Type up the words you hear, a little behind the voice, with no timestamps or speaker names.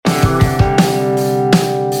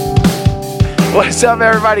What's up,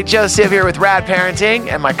 everybody? Joseph here with Rad Parenting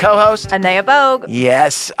and my co-host, Anaya Bogue.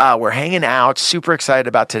 Yes, we're hanging out. Super excited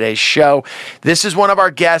about today's show. This is one of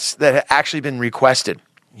our guests that had actually been requested.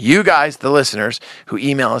 You guys, the listeners, who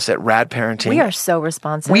email us at radparenting. We are so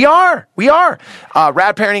responsive. We are.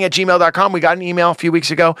 Radparenting@gmail.com. We got an email a few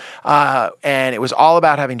weeks ago, and it was all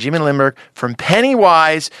about having Jimmy Limburg from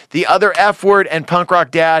Pennywise, The Other F Word, and Punk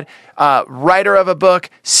Rock Dad, writer of a book,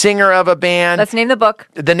 singer of a band. Let's name the book.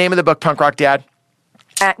 The name of the book, Punk Rock Dad.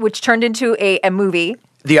 Which turned into a movie.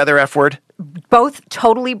 The Other F Word. Both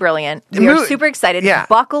totally brilliant. We are super excited. Yeah.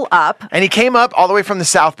 Buckle up. And he came up all the way from the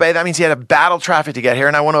South Bay. That means he had to battle traffic to get here,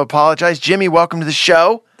 and I want to apologize. Jimmy, welcome to the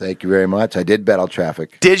show. Thank you very much. I did battle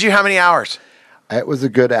traffic. Did you? How many hours? It was a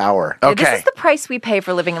good hour. Okay. This is the price we pay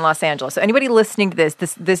for living in Los Angeles. So anybody listening to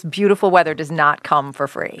this beautiful weather does not come for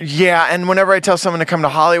free. Yeah, and whenever I tell someone to come to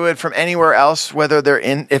Hollywood from anywhere else, whether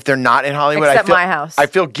if they're not in Hollywood, Except my house. I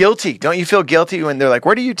feel guilty. Don't you feel guilty when they're like,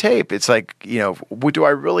 "Where do you tape?" It's like, do I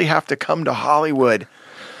really have to come to Hollywood?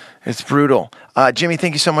 It's brutal. Jimmy,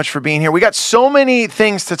 thank you so much for being here. We got so many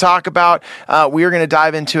things to talk about. We are going to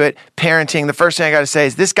dive into it. Parenting. The first thing I got to say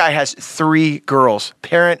is this guy has 3 girls.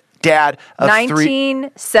 Dad of 19,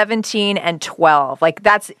 3. 17, and 12. Like,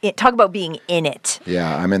 that's it. Talk about being in it.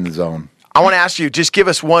 Yeah, I'm in the zone. I want to ask you, just give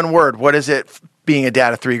us one word. What is it being a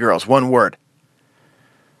dad of 3 girls? One word.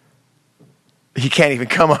 He can't even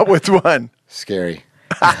come up with one. Scary.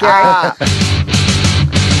 Scary.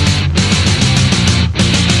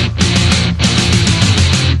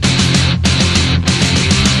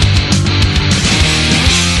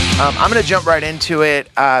 I'm going to jump right into it.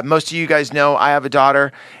 Most of you guys know I have a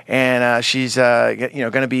daughter, and she's going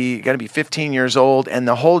to be 15 years old. And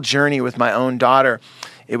the whole journey with my own daughter,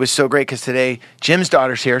 it was so great because today Jim's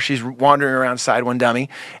daughter's here. She's wandering around Side One Dummy,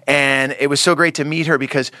 and it was so great to meet her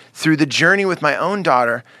because through the journey with my own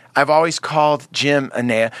daughter, I've always called Jim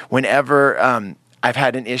Anaya whenever I've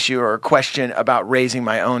had an issue or a question about raising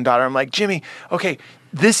my own daughter. I'm like, Jimmy, okay,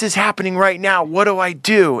 this is happening right now. What do I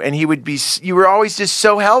do? And you were always just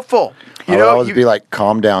so helpful. I would always be like,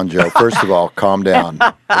 calm down, Joe. First of all, calm down.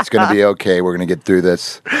 It's going to be okay. We're going to get through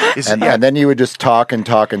this. And then you would just talk and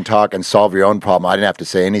solve your own problem. I didn't have to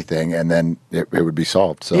say anything, and then it would be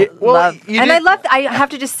solved. So, I have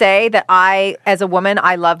to just say that I, as a woman,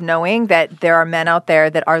 I love knowing that there are men out there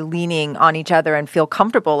that are leaning on each other and feel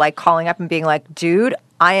comfortable, like calling up and being like, dude,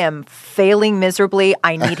 I am failing miserably.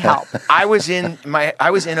 I need help. I was in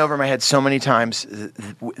over my head so many times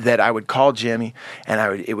that I would call Jimmy, and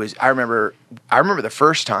I remember the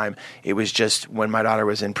first time it was just when my daughter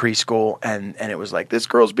was in preschool, and it was like, this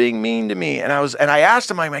girl's being mean to me, and I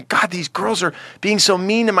asked him, I'm like, God, these girls are being so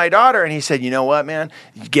mean to my daughter, and he said, you know what, man,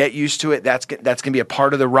 get used to it. That's gonna be a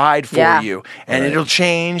part of the ride for you, and it'll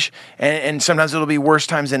change, and sometimes it'll be worse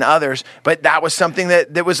times than others. But that was something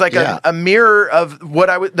that was like a mirror of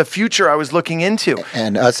what the future I was looking into.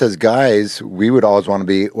 And us as guys, we would always want to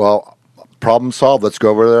be, well, problem solved. Let's go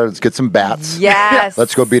over there. Let's get some bats. Yes.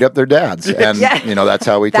 Let's go beat up their dads. And, that's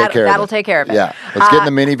how we take care of it. That'll take care of it. Yeah. Let's get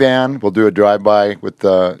in the minivan. We'll do a drive-by with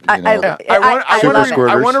the,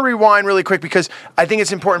 I want to rewind really quick because I think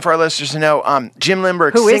it's important for our listeners to know Jim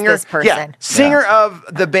Limburg, who singer, is this person? Singer of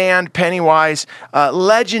the band Pennywise,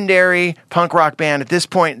 legendary punk rock band. At this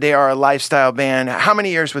point, they are a lifestyle band. How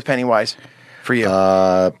many years with Pennywise for you?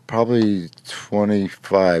 Probably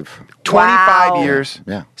 25. 25 years,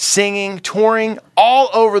 yeah. Singing, touring all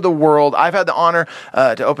over the world. I've had the honor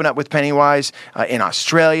to open up with Pennywise in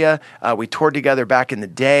Australia. We toured together back in the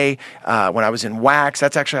day when I was in Wax.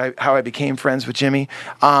 That's actually how I became friends with Jimmy.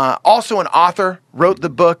 Also an author, wrote the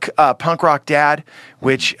book Punk Rock Dad,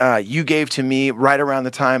 which you gave to me right around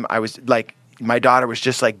the time I was like, my daughter was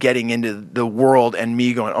just like getting into the world and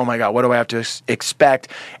me going, oh my God, what do I have to expect?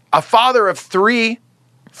 A father of 3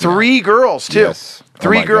 girls too. Yes.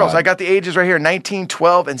 3 girls. God. I got the ages right here, 19,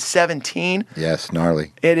 12, and 17. Yes,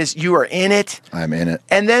 gnarly. It is, you are in it. I'm in it.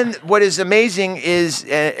 And then what is amazing is,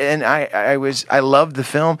 and I loved the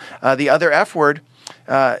film, The Other F Word.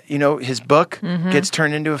 His book gets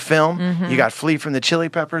turned into a film. You got Flea from the Chili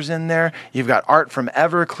Peppers in there. You've got Art from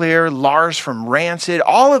Everclear, Lars from Rancid.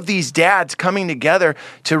 All of these dads coming together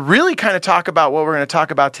to really kind of talk about what we're going to talk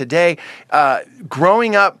about today.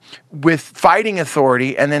 Growing up with fighting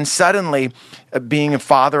authority and then suddenly being a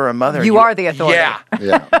father or a mother. You are the authority.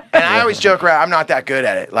 Yeah. And I always joke around, I'm not that good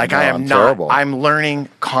at it. Like, no, I am I'm not. terrible. I'm learning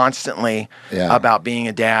constantly about being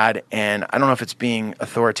a dad. And I don't know if it's being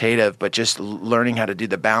authoritative, but just learning how to do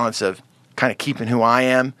the balance of kind of keeping who I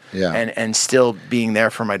am and still being there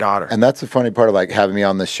for my daughter. And that's the funny part of like having me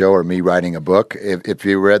on the show or me writing a book. If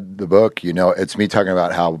you read the book, it's me talking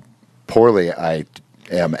about how poorly I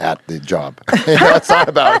am at the job. It's not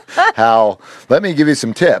about how, let me give you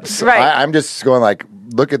some tips. Right. I'm just going like,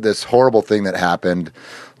 look at this horrible thing that happened.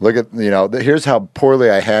 Look at, here's how poorly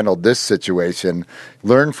I handled this situation.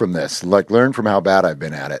 Learn from this. Like, learn from how bad I've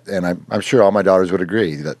been at it. And I'm sure all my daughters would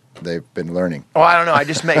agree that they've been learning. Oh, I don't know. I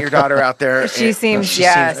just met your daughter out there. She seems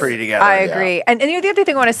pretty together. I agree. Yeah. And the other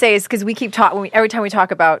thing I want to say is because we keep talking, every time we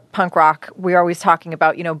talk about punk rock, we're always talking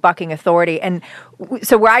about, bucking authority. And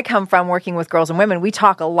so where I come from, working with girls and women, we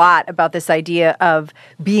talk a lot about this idea of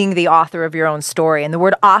being the author of your own story. And the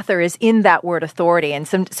word author is in that word authority. And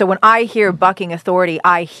so when I hear bucking authority,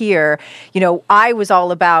 I hear, I was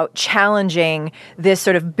all about challenging this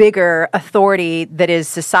sort of bigger authority that is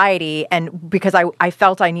society. And because I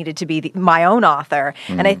felt I needed to be my own author.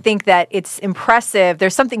 And I think that it's impressive.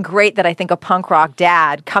 There's something great that I think a punk rock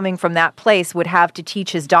dad coming from that place would have to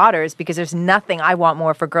teach his daughters, because there's nothing I want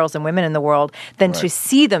more for girls and women in the world than to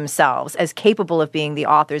see themselves as capable of being the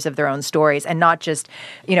authors of their own stories and not just,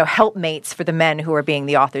 helpmates for the men who are being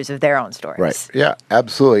the authors of their own stories. Right. Yeah,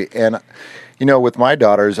 absolutely. And, with my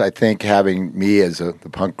daughters, I think having me as the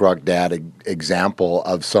punk rock dad example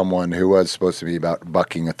of someone who was supposed to be about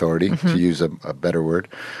bucking authority, to use a better word,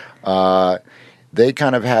 they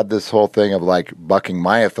kind of had this whole thing of like bucking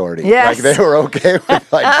my authority. Yes. Like they were okay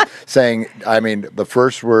with like saying, the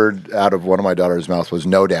first word out of one of my daughter's mouths was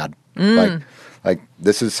no, Dad. Like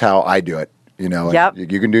this is how I do it. Yep.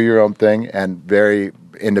 You can do your own thing, and very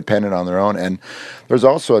independent on their own. And there's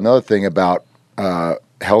also another thing about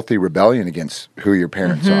healthy rebellion against who your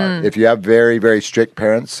parents are. If you have very, very strict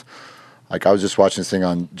parents, like I was just watching this thing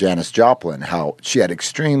on Janis Joplin, how she had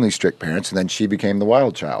extremely strict parents, and then she became the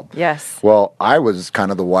wild child. Yes. Well, I was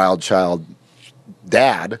kind of the wild child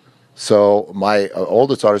dad. So my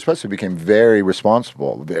oldest daughter especially became very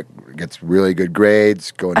responsible. Gets really good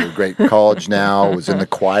grades, going to a great college now, was in the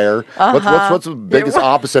choir. What's the biggest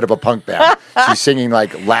opposite of a punk band? She's singing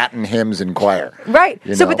like Latin hymns in choir. Right.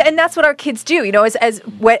 And that's what our kids do,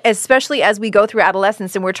 especially as we go through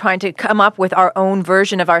adolescence and we're trying to come up with our own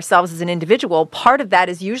version of ourselves as an individual. Part of that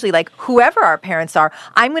is usually like whoever our parents are,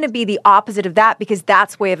 I'm going to be the opposite of that, because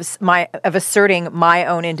that's way of asserting my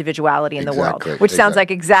own individuality in the world, which sounds like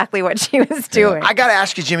exactly what she was doing. I got to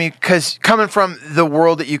ask you, Jimmy, because coming from the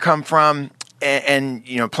world that you come from and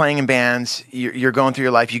playing in bands, you're going through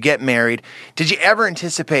your life, you get married. Did you ever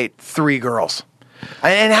anticipate 3 girls?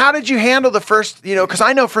 And how did you handle the first, because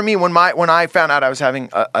I know for me, when I found out I was having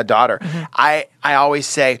a daughter, I always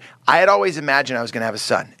say, I had always imagined I was going to have a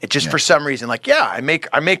son. It just for some reason, I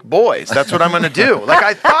make boys. That's what I'm going to do. Like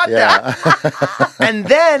I thought that. And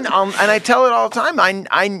then, and I tell it all the time,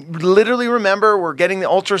 I literally remember we're getting the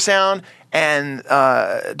ultrasound, and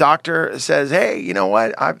doctor says, "Hey, you know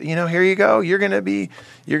what? Here you go. You're going to be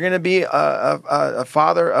a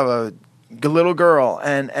father of a little girl."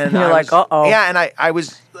 And you're like, uh-oh. Yeah, and I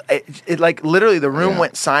was like literally the room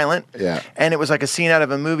went silent. Yeah. And it was like a scene out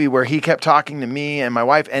of a movie where he kept talking to me and my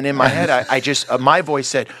wife, and in my head I just my voice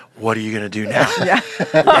said, "What are you going to do now?" Yeah.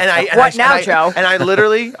 What now, Joe? And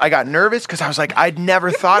I got nervous because I was like, I'd never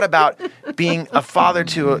thought about being a father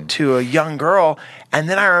to a young girl. And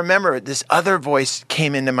then I remember this other voice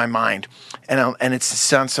came into my mind, and it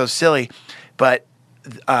sounds so silly, but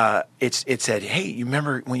it said, "Hey, you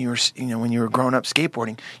remember when you were growing up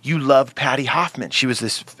skateboarding, you loved Patty Hoffman. She was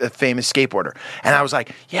this famous skateboarder." And I was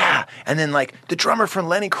like, "Yeah." And then like the drummer from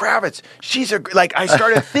Lenny Kravitz, I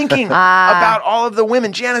started thinking about all of the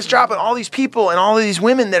women, Janis Joplin, all these people and all of these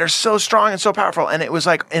women that are so strong and so powerful. And it was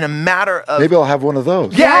like in a matter of maybe I'll have one of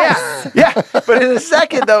those. Yeah. But in a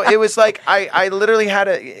second though, it was like I literally had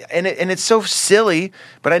and it's so silly,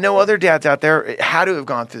 but I know other dads out there had to have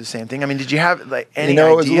gone through the same thing. I mean, did you have like any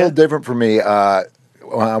idea? It was a little different for me.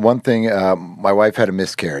 One thing, my wife had a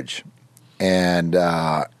miscarriage, and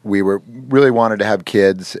we really wanted to have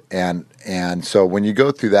kids, and so when you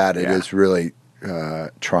go through that, it is really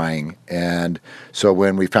trying. And so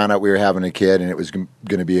when we found out we were having a kid and it was going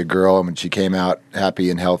to be a girl, and when she came out happy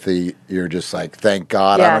and healthy, you're just like, thank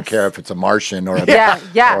God. Yes. I don't care if it's a Martian or or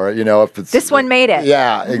if it's this one made it.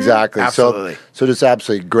 Yeah, exactly. Absolutely. So just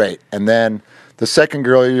absolutely great. And then the second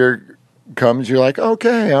girl comes, you're like,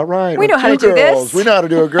 okay, all right. We know how to do this. We know how to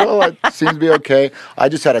do a girl. It seems to be okay. I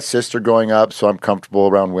just had a sister growing up, so I'm comfortable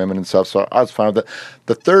around women and stuff, so I was fine with it.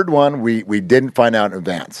 The third one, we didn't find out in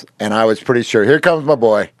advance, and I was pretty sure, here comes my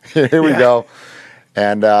boy. Here we go.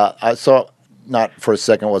 And so not for a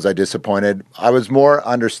second was I disappointed. I was more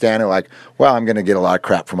understanding, like, well, I'm going to get a lot of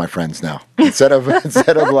crap from my friends now. Instead of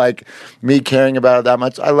like me caring about it that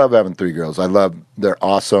much. I love having 3 girls. They're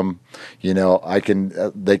awesome.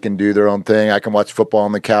 They can do their own thing. I can watch football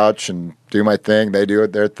on the couch and do my thing. They do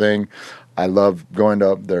their thing. I love going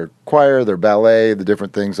to their choir, their ballet, the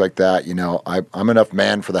different things like that. You know, I'm enough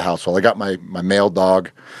man for the household. I got my male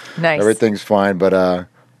dog. Nice. Everything's fine, but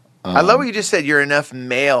I love what you just said. You're enough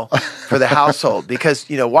male for the household because,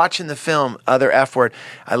 you know, watching the film, Other F Word,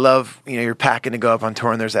 I love, you know, you're packing to go up on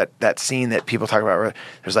tour and there's that scene that people talk about where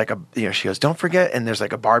there's like she goes, don't forget, and there's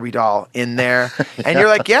like a Barbie doll in there. And you're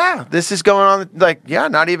like, yeah, this is going on. Like, yeah,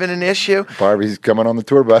 not even an issue. Barbie's coming on the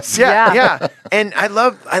tour bus. Yeah. And I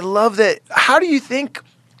love that. How do you think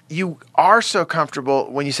you are so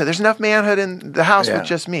comfortable when you said there's enough manhood in the house with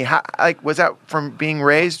just me? How, like, was that from being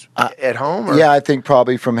raised at home? Or? Yeah, I think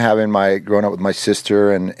probably from growing up with my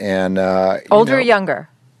sister and older or younger?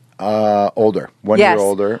 Older, 1 year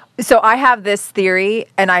older. So I have this theory,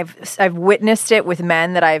 and I've witnessed it with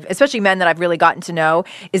men especially men that I've really gotten to know,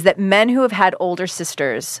 is that men who have had older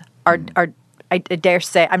sisters are I dare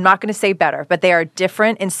say, I'm not going to say better, but they are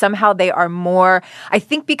different, and somehow they are more, I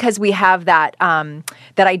think because we have that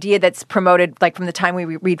that idea that's promoted, like from the time we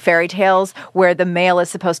read fairy tales, where the male is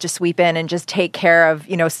supposed to sweep in and just take care of,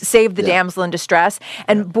 save the damsel in distress.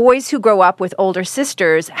 And boys who grow up with older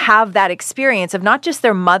sisters have that experience of not just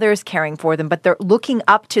their mothers caring for them, but they're looking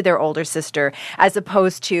up to their older sister, as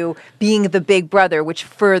opposed to being the big brother, which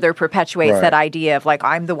further perpetuates that idea of like,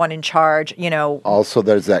 I'm the one in charge, Also,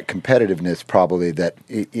 there's that competitiveness probably that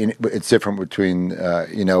it's different between,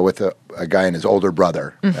 with a guy and his older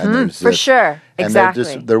brother. Mm-hmm. And for sure.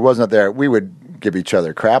 Exactly. There wasn't there. We would give each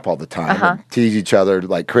other crap all the time and tease each other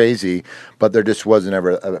like crazy, but there just wasn't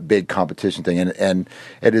ever a big competition thing. And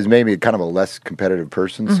it has made me kind of a less competitive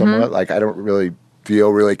person somewhat. Like, I don't really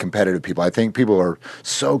feel really competitive people. I think people are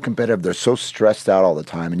so competitive. They're so stressed out all the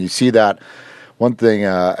time. And you see that one thing,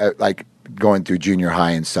 like going through junior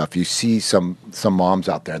high and stuff, you see some moms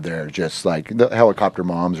out there, they're just like the helicopter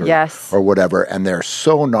moms or whatever, and they're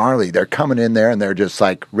so gnarly. They're coming in there and they're just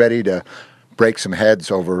like ready to break some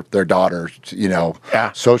heads over their daughter's,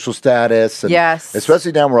 social status. And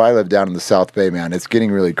especially down where I live, down in the South Bay, man, it's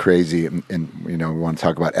getting really crazy. And we want to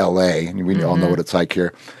talk about LA, and we all know what it's like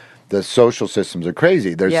here. The social systems are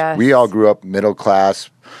crazy. We all grew up middle class,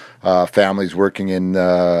 families working in,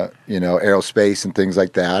 aerospace and things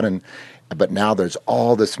like that. But now there's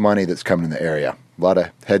all this money that's coming in the area. A lot of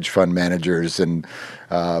hedge fund managers and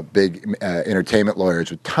big entertainment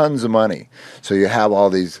lawyers with tons of money. So you have all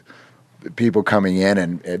these people coming in,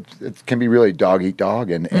 and it can be really dog eat dog,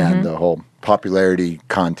 and the whole popularity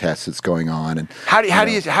contest that's going on. And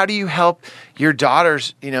how do you help your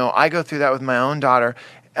daughters? I go through that with my own daughter,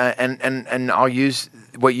 and I'll use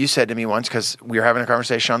what you said to me once, because we were having a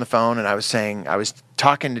conversation on the phone, and I was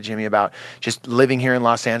talking to Jimmy about just living here in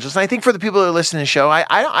Los Angeles. And I think for the people that are listening to the show,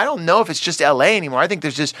 I don't know if it's just LA anymore. I think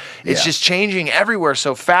it's just changing everywhere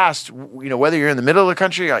so fast. Whether you're in the middle of the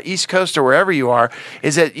country, or East Coast, or wherever you are,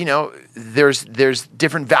 is that there's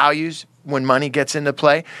different values when money gets into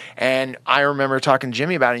play. And I remember talking to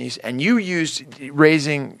Jimmy about it, and you used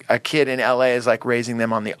raising a kid in LA as like raising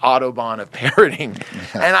them on the Autobahn of parenting.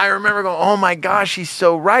 And I remember going, oh my gosh, he's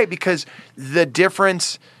so right, because the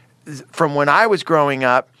difference from when I was growing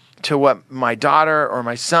up to what my daughter or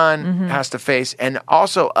my son has to face, and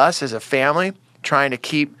also us as a family trying to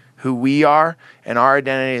keep who we are and our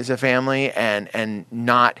identity as a family, and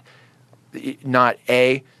not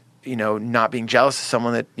being jealous of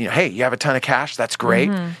someone that, hey, you have a ton of cash, that's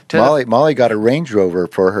great. Molly got a Range Rover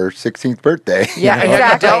for her 16th birthday. Yeah, exactly.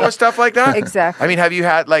 Have you dealt with stuff like that? Exactly. I mean, have you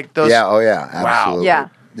had like those? Yeah, oh yeah, absolutely.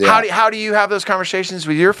 Wow. Yeah. How do you have those conversations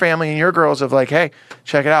with your family and your girls of like, hey,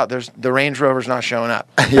 check it out, the Range Rover's not showing up.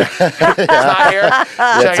 It's not here.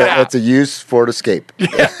 Check it out. It's a used Ford Escape.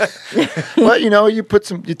 Well, you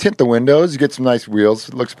tint the windows, you get some nice wheels.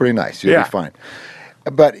 It looks pretty nice. You'll be fine.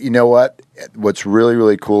 But you know what? What's really,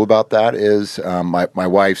 really cool about that is my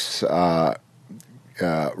wife's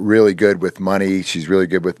really good with money. She's really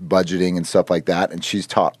good with budgeting and stuff like that. And she's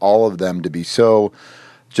taught all of them to be so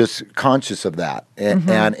just conscious of that. And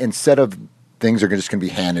instead of things are just going to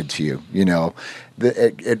be handed to you,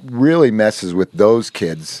 it really messes with those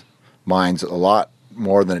kids' minds a lot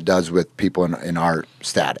more than it does with people in our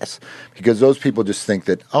status, because those people just think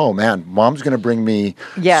that, oh man, mom's going to bring me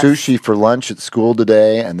sushi for lunch at school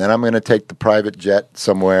today, and then I'm going to take the private jet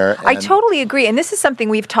somewhere. I totally agree, and this is something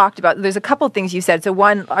we've talked about. There's a couple of things you said. So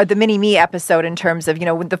one, the Mini Me episode, in terms of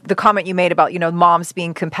the comment you made about moms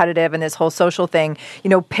being competitive and this whole social thing.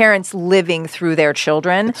 Parents living through their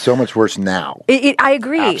children. It's so much worse now. I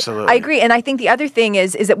agree. Absolutely. I agree, and I think the other thing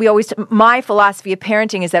is that my philosophy of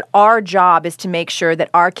parenting is that our job is to make sure sure that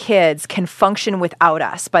our kids can function without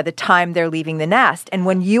us by the time they're leaving the nest. And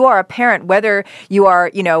when you are a parent, whether you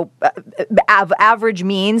are, of average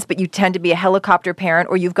means, but you tend to be a helicopter parent,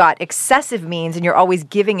 or you've got excessive means and you're always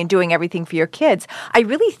giving and doing everything for your kids, I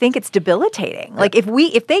really think it's debilitating. Like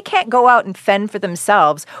if they can't go out and fend for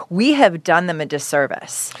themselves, we have done them a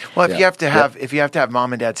disservice. Well, if you have to have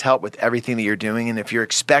mom and dad's help with everything that you're doing, and if you're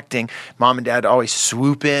expecting mom and dad to always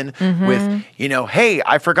swoop in with, hey,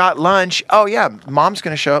 I forgot lunch. Oh yeah, mom's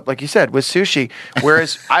going to show up, like you said, with sushi.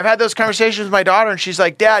 Whereas I've had those conversations with my daughter, and she's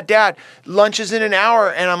like, Dad, lunch is in an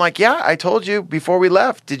hour, and I'm like, yeah, I told you before we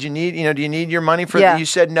left. Did you need, do you need your money for? You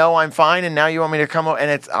said no, I'm fine, and now you want me to come over,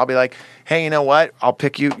 and I'll be like, hey, you know what? I'll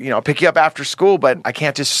pick you up after school, but I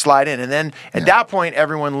can't just slide in. And then at that point,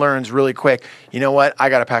 everyone learns really quick, you know what? I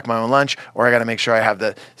got to pack my own lunch, or I got to make sure I have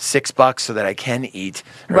the $6 so that I can eat.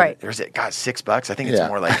 Right. There's it. God, $6. I think it's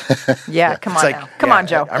more like. Come on now. Come on,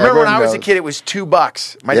 Joe. I remember when I was a kid, it was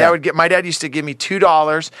 $2. My dad used to give me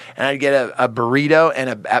 $2, and I'd get a burrito and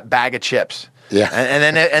a bag of chips. Yeah.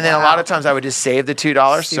 And then a lot of times I would just save the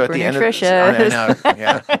 $2. So at the end of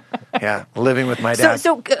living with my dad.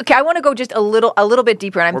 So okay, I want to go just a little bit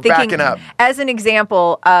deeper, and I'm thinking backing up. As an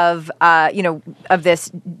example of of this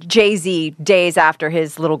Jay-Z days after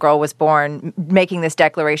his little girl was born, making this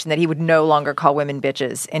declaration that he would no longer call women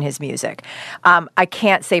bitches in his music. I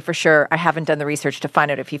can't say for sure. I haven't done the research to find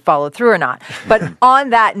out if he followed through or not. But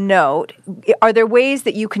on that note, are there ways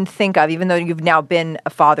that you can think of, even though you've now been a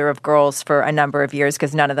father of girls for a number of years,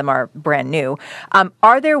 because none of them are brand new,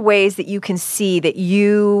 are there ways that you can see that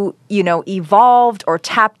you evolved or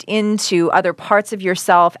tapped into other parts of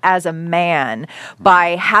yourself as a man by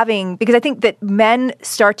having, because I think that men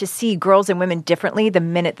start to see girls and women differently the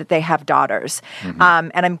minute that they have daughters.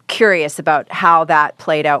 And I'm curious about how that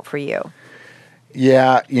played out for you.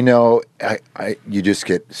 Yeah, you just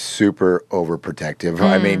get super overprotective.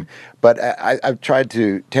 I mean, but I've tried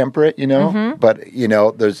to temper it, but,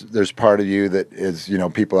 there's part of you that is,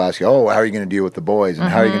 people ask you, oh, how are you going to deal with the boys? And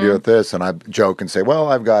how are you going to deal with this? And I joke and say,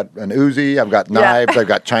 well, I've got an Uzi, I've got knives, I've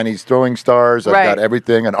got Chinese throwing stars, I've got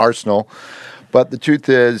everything, an arsenal. But the truth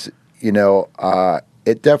is,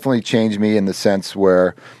 it definitely changed me in the sense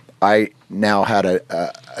where I now had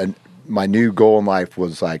my new goal in life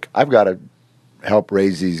was like, I've got to help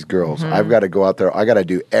raise these girls. I've got to go out there. I got to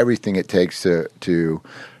do everything it takes to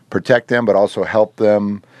protect them, but also help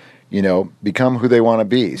them, become who they want to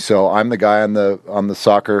be. So I'm the guy on the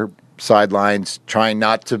soccer sidelines, trying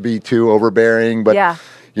not to be too overbearing, but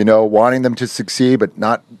wanting them to succeed, but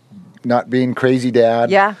not being crazy dad.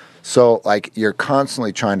 Yeah. So like you're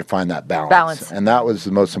constantly trying to find that balance. And that was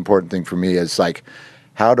the most important thing for me is like,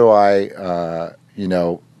 how do I,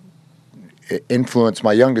 influence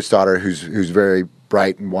my youngest daughter who's very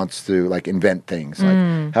bright and wants to like invent things.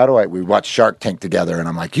 Like how do we watch Shark Tank together and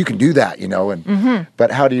I'm like, you can do that, and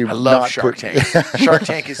but how do you I love Shark Tank. Shark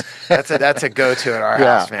Tank is that's a go-to at our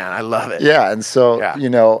house, man. I love it. Yeah, and so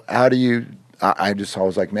how do you I just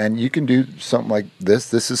always like, man, you can do something like this.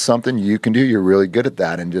 This is something you can do. You're really good at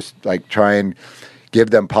that, and just like try and give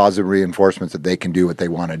them positive reinforcements that they can do what they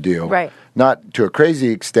want to do. Right. Not to a crazy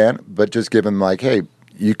extent, but just give them like, hey,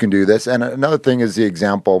 you can do this. And another thing is the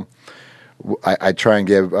example I try and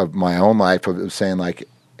give of my own life of saying like,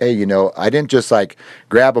 hey, I didn't just like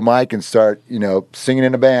grab a mic and start, singing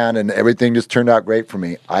in a band and everything just turned out great for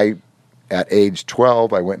me. At age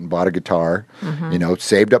 12, I went and bought a guitar,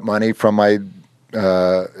 saved up money from my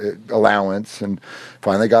allowance and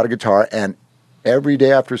finally got a guitar. And every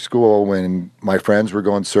day after school when my friends were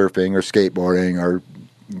going surfing or skateboarding or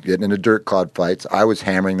getting into dirt clod fights, I was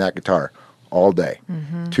hammering that guitar all day,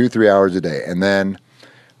 2-3 hours a day. And then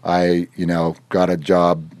I, got a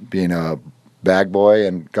job being a bag boy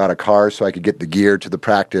and got a car so I could get the gear to the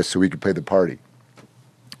practice so we could play the party.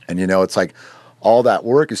 And, it's like all that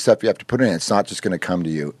work is stuff you have to put in. It's not just going to come to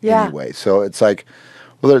you anyway. So it's like,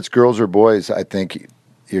 whether it's girls or boys, I think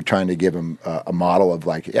you're trying to give them a model of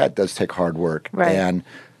like, yeah, it does take hard work. Right.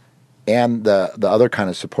 And the other kind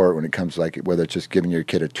of support when it comes to like whether it's just giving your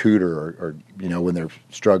kid a tutor or when they're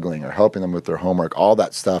struggling or helping them with their homework, all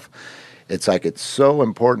that stuff. It's like it's so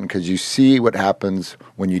important because you see what happens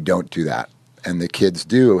when you don't do that. And the kids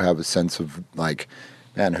do have a sense of like,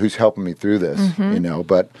 man, who's helping me through this?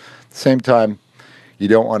 But at the same time, you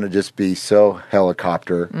don't want to just be so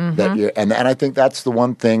helicopter that you and I think that's the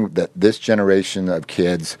one thing that this generation of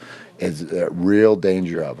kids is a real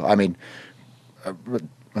danger of. I mean,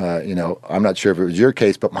 I'm not sure if it was your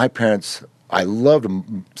case, but my parents, I loved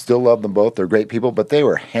them, still love them both. They're great people, but they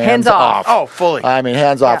were hands off. Oh, fully. I mean,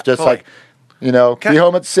 hands off, just fully. Like, be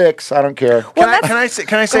home at 6. I don't care. Can I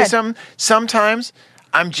say something? Sometimes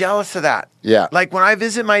I'm jealous of that. Yeah. Like when I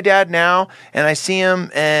visit my dad now and I see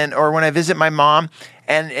him or when I visit my mom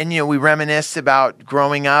and we reminisce about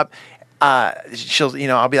growing up, she'll,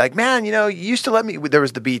 I'll be like, man, you used to let me, there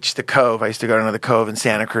was the beach, the Cove. I used to go down to the Cove in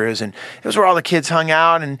Santa Cruz, and it was where all the kids hung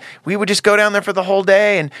out, and we would just go down there for the whole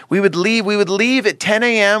day, and we would leave at 10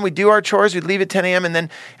 a.m. We'd do our chores. We'd leave at 10 a.m. and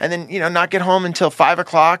then, not get home until 5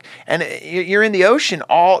 o'clock. And you're in the ocean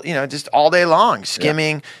just all day long,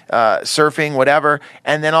 skimming, surfing, whatever.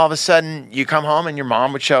 And then all of a sudden you come home and your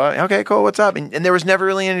mom would show up. Okay, cool. What's up? And there was never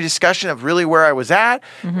really any discussion of really where I was at.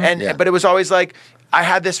 But it was always like, I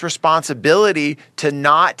had this responsibility to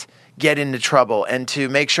not get into trouble and to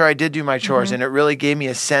make sure I did do my chores. And it really gave me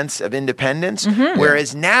a sense of independence.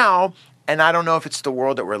 Whereas now, and I don't know if it's the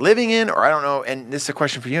world that we're living in, or I don't know, and this is a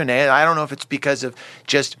question for you, Nate, I don't know if it's because of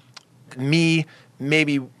just me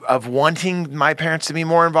maybe of wanting my parents to be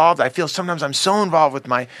more involved. I feel sometimes I'm so involved with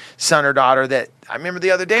my son or daughter that I remember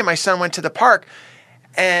the other day my son went to the park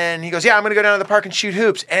and he goes, yeah, I'm going to go down to the park and shoot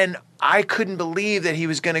hoops. And I couldn't believe that he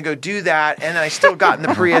was going to go do that. And I still got in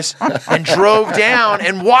the Prius and drove down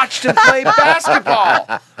and watched him play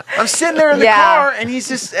basketball. I'm sitting there in the car and he's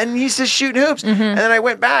just shooting hoops. And then I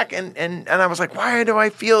went back and I was like, why do I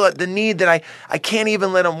feel the need that I can't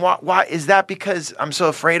even let him walk? Why is that? Because I'm so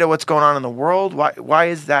afraid of what's going on in the world? Why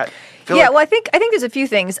is that? Well, I think there's a few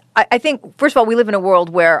things. I think, first of all, we live in a world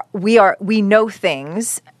where we know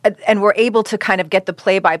things and we're able to kind of get the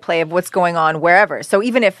play-by-play of what's going on wherever. So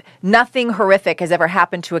even if nothing horrific has ever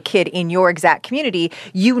happened to a kid in your exact community,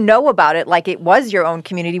 you know about it like it was your own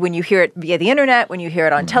community when you hear it via the internet, when you hear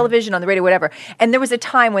it on television, on the radio, whatever. And there was a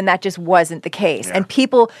time when that just wasn't the case. Yeah. And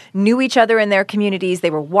people knew each other in their communities. They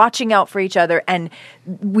were watching out for each other. And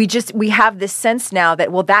we have this sense now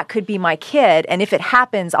that, well, that could be my kid. And if it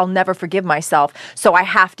happens, I'll never forgive myself. So I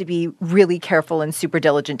have to be really careful and super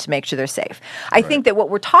diligent to make sure they're safe. I think that what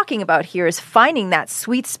we're talking about here is finding that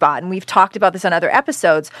sweet spot. And we've talked about this on other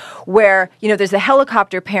episodes where, there's the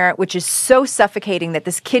helicopter parent, which is so suffocating that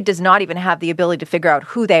this kid does not even have the ability to figure out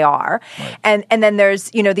who they are. Right. And then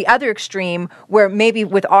there's, the other extreme where maybe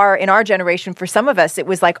in our generation, for some of us, it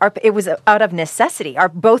was like it was out of necessity.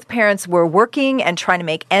 Both parents were working and trying to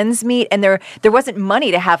make ends meet. And there wasn't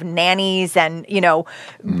money to have nannies and,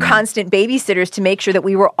 constant babysitters to make sure that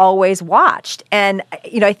we were always watched. And,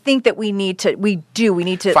 I think that we need to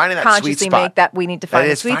consciously make that, we need to find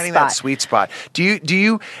the sweet spot. Finding that sweet spot. Do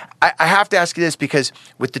you, I have to ask you this because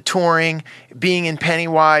with the touring, being in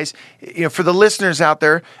Pennywise, for the listeners out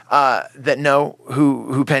there that know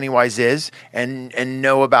who Pennywise is and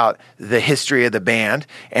know about the history of the band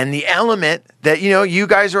and the element that, you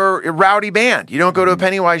guys are a rowdy band. You don't go to a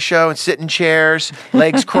Pennywise show and sit in chairs,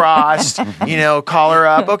 legs crossed, collar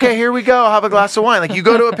up. Okay, here we go. I'll have a glass of wine. Like you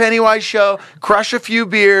go to a Pennywise show, crush a few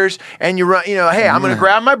beers, and you run, hey, I'm going to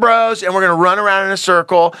grab my bros and we're going to run around in a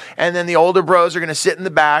circle. And then the older bros are going to sit in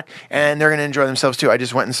the back and they're going to enjoy themselves too. I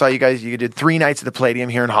just went and saw you guys. You did 3 nights at the Palladium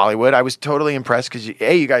here in Hollywood. I was totally impressed because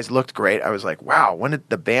you guys looked great. I was like, wow, when did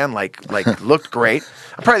the band looked great?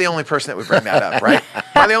 I'm probably the only person that would bring that up, right? Am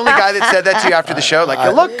I the only guy that said that to you after the show? Like,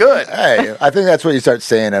 you look good. Hey, I think that's what you start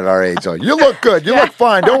saying at our age. So, you look good. You look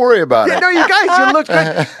fine. Don't worry about it. No, you look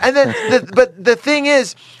good. And then, but the thing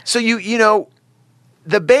is, so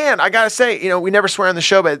the band, I gotta say, we never swear on the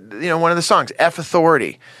show, but one of the songs, F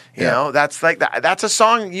Authority, that's like that. That's a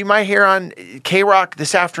song you might hear on K-Rock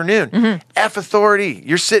this afternoon. F Authority.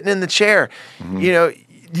 You're sitting in the chair.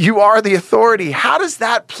 You are the authority. How does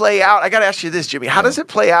that play out? I got to ask you this, Jimmy. How does it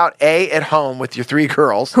play out, at home with your 3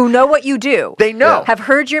 girls? Who know what you do. They know. Have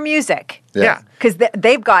heard your music. Yeah. Because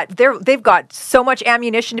they've got so much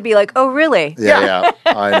ammunition to be like, oh, really? Yeah.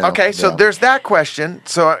 I know. Okay, so there's that question.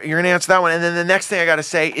 So you're going to answer that one. And then the next thing I got to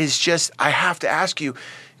say is just, I have to ask you,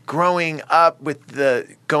 growing up with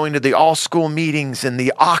going to the all school meetings and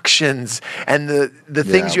the auctions and the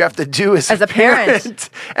things you have to do as a parent.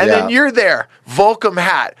 And then you're there, Volcom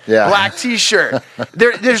hat, black t-shirt.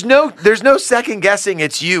 There's no second guessing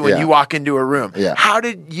it's you when you walk into a room. Yeah. How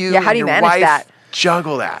did you and your wife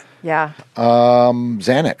juggle that? Yeah.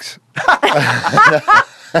 Xanax.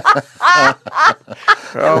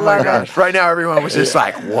 Oh my gosh. Right now everyone was just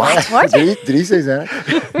like, what? Did he say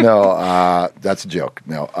Xanax? No, that's a joke.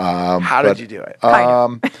 No. How did you do it?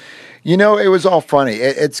 It was all funny.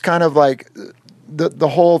 It's kind of like the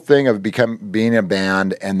whole thing of being a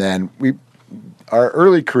band, and then our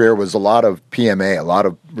early career was a lot of PMA, a lot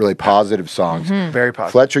of really positive songs. Very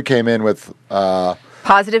positive. Fletcher came in with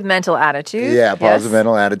positive mental attitude. Yeah, positive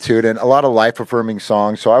mental attitude, and a lot of life-affirming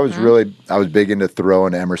songs. So I was I was big into Thoreau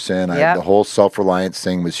and Emerson. The whole self-reliance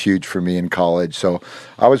thing was huge for me in college. So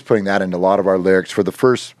I was putting that into a lot of our lyrics for the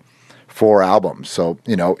first 4 albums. So,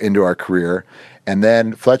 into our career. And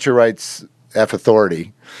then Fletcher writes F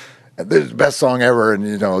Authority. This is the best song ever, and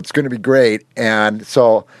it's going to be great. And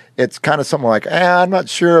so it's kind of something like, I'm not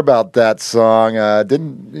sure about that song.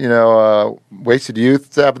 Didn't Wasted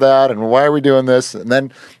Youth have that? And why are we doing this? And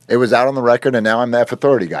then it was out on the record, and now I'm the F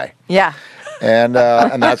Authority guy. Yeah. And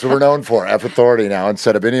that's what we're known for, F Authority now,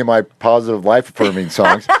 instead of any of my positive life affirming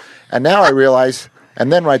songs. And now I realize,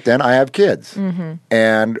 and then right then I have kids,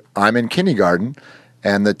 and I'm in kindergarten,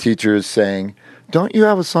 and the teacher is saying, don't you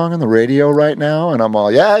have a song on the radio right now? And I'm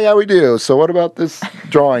all, yeah, we do. So what about this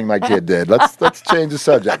drawing my kid did? Let's change the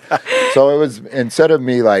subject. So it was, instead of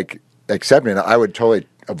me like accepting it, I would totally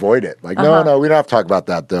avoid it. Like, no, we don't have to talk about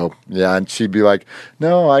that though. Yeah. And she'd be like,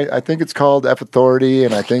 no, I think it's called F Authority.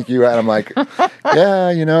 And I think and I'm like,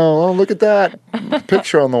 yeah, oh, look at that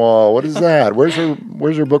picture on the wall. What is that? Where's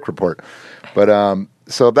her book report? But,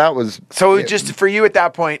 so that was. So it was just for you at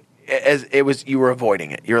that point, as it was, you were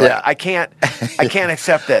avoiding it. You're like, I can't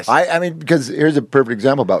accept this. I mean, because here's a perfect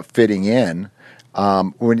example about fitting in.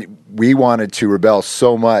 When we wanted to rebel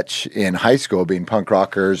so much in high school, being punk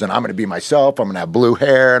rockers, and I'm going to be myself. I'm going to have blue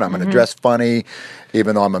hair, and I'm going to dress funny,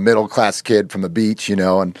 even though I'm a middle class kid from the beach,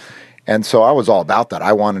 And so I was all about that.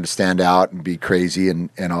 I wanted to stand out and be crazy and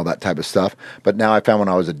all that type of stuff. But now I found when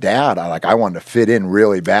I was a dad, I wanted to fit in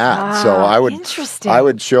really bad. So I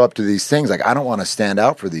would show up to these things like, I don't want to stand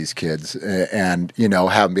out for these kids and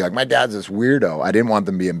have them be like, my dad's this weirdo. I didn't want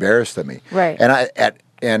them to be embarrassed of me. Right.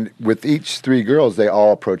 And with each 3 girls, they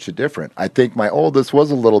all approach it different. I think my oldest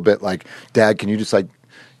was a little bit like, Dad, can you just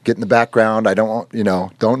get in the background? I don't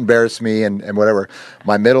want, don't embarrass me and whatever.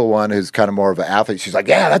 My middle one, who's kind of more of an athlete, she's like,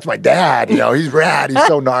 yeah, that's my dad. He's rad. He's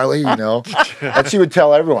so gnarly, And she would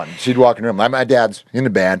tell everyone. She'd walk in the room. My dad's in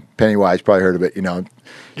the band. Pennywise, probably heard of it,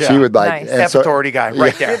 Yeah. She would Nice. F Authority guy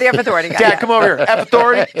right there. You're the F Authority guy. Dad, come over here. F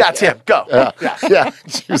Authority, that's him. Go. Yeah,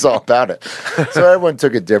 she was all about it. So everyone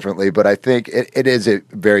took it differently, but I think it is a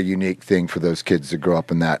very unique thing for those kids to grow up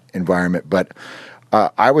in that environment. But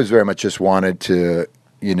I was very much just wanted to,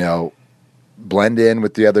 blend in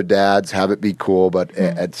with the other dads, have it be cool. But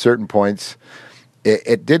at certain points,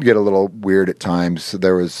 it did get a little weird at times.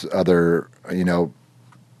 There was other,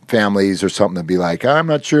 families or something to be like, I'm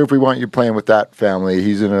not sure if we want you playing with that family.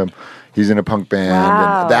 He's in a punk band.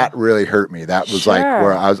 Wow. And that really hurt me. That was like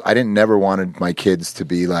where I didn't never wanted my kids to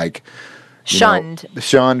be like, shunned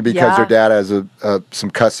because their dad has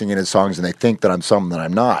some cussing in his songs and they think that I'm something that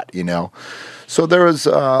I'm not, So there was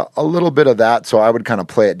a little bit of that. So I would kind of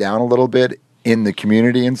play it down a little bit in the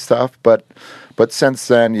community and stuff. But since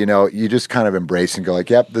then, you just kind of embrace and go like,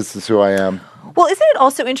 yep, this is who I am. Well, isn't it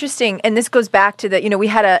also interesting, and this goes back to the, we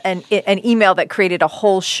had an email that created a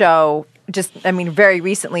whole show very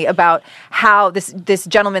recently about how this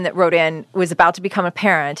gentleman that wrote in was about to become a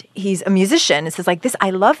parent. He's a musician. It says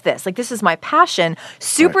I love this. This is my passion.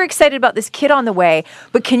 Super excited about this kid on the way.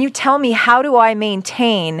 But can you tell me, how do I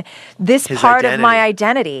maintain this part of my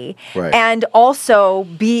identity and also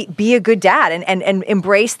be a good dad and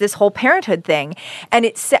embrace this whole parenthood thing? And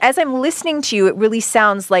as I'm listening to you, it really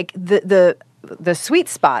sounds like the sweet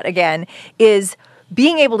spot again is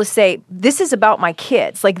being able to say, this is about my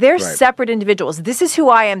kids. They're separate individuals. This is who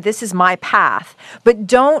I am. This is my path. But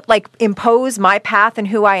don't impose my path and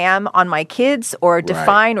who I am on my kids or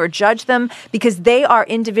define or judge them, because they are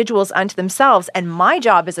individuals unto themselves. And my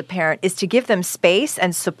job as a parent is to give them space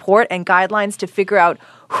and support and guidelines to figure out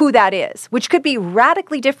who that is, which could be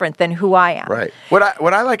radically different than who I am. Right. What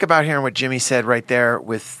I like about hearing what Jimmy said right there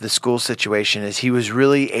with the school situation is he was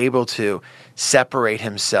really able to separate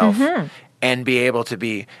himself and be able to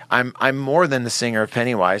be, I'm more than the singer of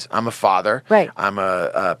Pennywise. I'm a father. Right. I'm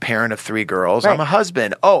a parent of 3 girls. Right. I'm a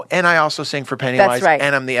husband. Oh, and I also sing for Pennywise. That's right.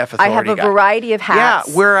 And I'm the F Authority guy. I have a variety of hats.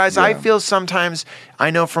 Yeah, whereas I feel sometimes, I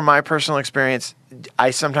know from my personal experience, I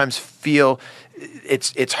sometimes feel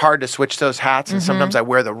it's hard to switch those hats, and sometimes I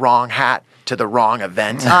wear the wrong hat to the wrong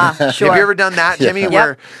event. Sure. Have you ever done that, Jimmy,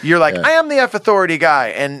 where you're like, I am the F Authority guy,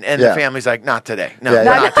 and the family's like, not today. No,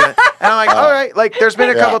 not doing it. And I'm like, all right. There's been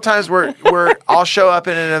a couple times where I'll show up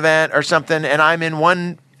in an event or something, and I'm in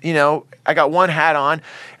one, I got one hat on,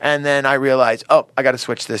 and then I realize, I got to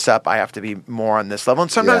switch this up. I have to be more on this level.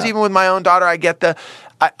 And sometimes even with my own daughter, I get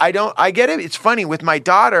I get it. It's funny with my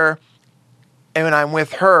daughter. And when I'm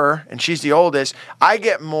with her, and she's the oldest, I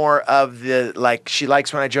get more of the, she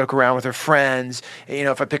likes when I joke around with her friends.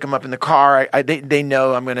 If I pick them up in the car, they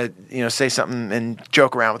know I'm going to, say something and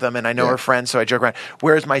joke around with them. And I know her friends, so I joke around.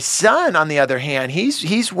 Whereas my son, on the other hand,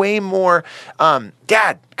 he's way more,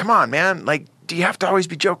 Dad, come on, man. do you have to always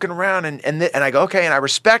be joking around? And I go, okay, and I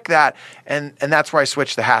respect that, and that's where I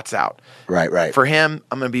switch the hats out. Right. For him,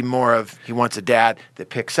 I'm going to be more of, he wants a dad that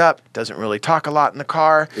picks up, doesn't really talk a lot in the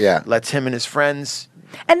car, lets him and his friends.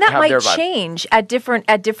 And that might change at different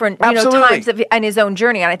times in his own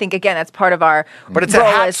journey. And I think, again, that's part of our But it's a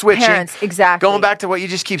hat switching. Parents. Exactly. Going back to what you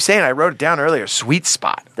just keep saying, I wrote it down earlier, sweet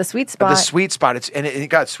spot. The sweet spot. The sweet spot. It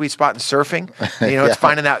got sweet spot in surfing. It's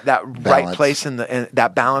finding that right place and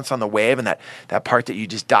that balance on the wave and that part that you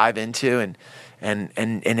just dive into and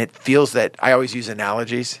it feels that I always use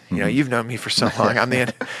analogies. You've known me for so long.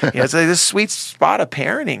 It's like this sweet spot of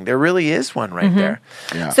parenting. There really is one right there.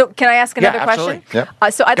 Yeah. So can I ask another question? Yeah.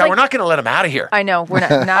 We're not going to let him out of here. I know we're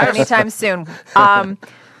not anytime soon.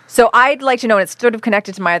 So I'd like to know, and it's sort of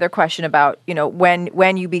connected to my other question about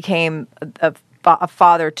when you became a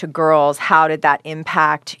father to girls, how did that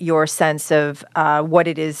impact your sense of what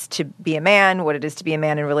it is to be a man, what it is to be a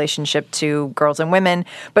man in relationship to girls and women?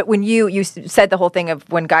 But when you said the whole thing of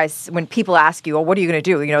when people ask you, well, what are you going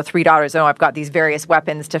to do? 3 daughters, I've got these various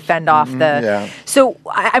weapons to fend off the... Yeah. So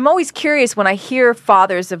I'm always curious when I hear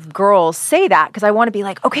fathers of girls say that, because I want to be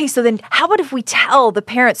like, okay, so then how about if we tell the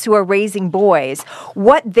parents who are raising boys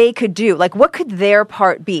what they could do? Like, what could their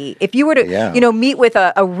part be? If you were to, meet with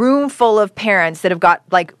a room full of parents that have got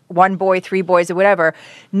like 1 boy, 3 boys, or whatever,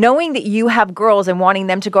 knowing that you have girls and wanting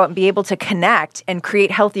them to go out and be able to connect and create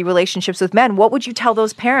healthy relationships with men, what would you tell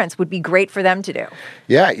those parents would be great for them to do?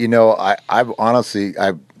 Yeah, I've honestly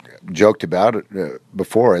joked about it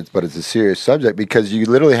before, but it's a serious subject because you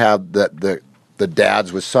literally have the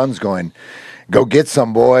dads with sons going, go get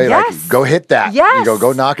some boy, yes. like go hit that. Yes. You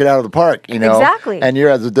go knock it out of the park. Exactly. And you're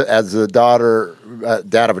as a daughter,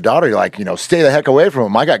 dad of a daughter, you're like, stay the heck away from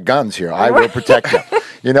him. I got guns here. I will protect you.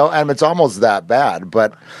 And it's almost that bad.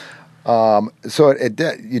 But so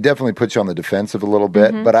you definitely puts you on the defensive a little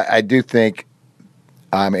bit. Mm-hmm. But I do think,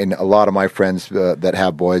 a lot of my friends that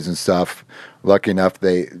have boys and stuff, lucky enough,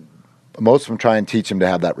 most of them try and teach them to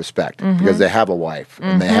have that respect because they have a wife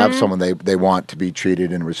and they have someone they want to be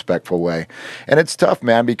treated in a respectful way. And it's tough,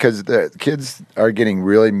 man, because the kids are getting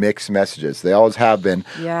really mixed messages. They always have been.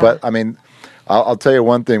 Yeah. But, I'll tell you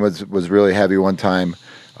one thing was really heavy one time.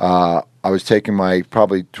 I was taking my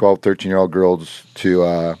probably 12, 13-year-old girls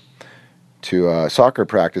to soccer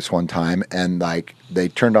practice one time, and they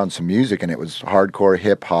turned on some music, and it was hardcore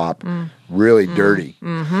hip-hop, really dirty.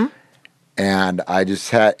 Mm-hmm. And I just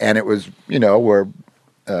had, and it was, where,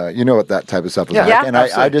 what that type of stuff was like. Yeah, and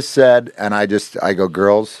I just said, I go,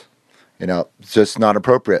 girls, it's just not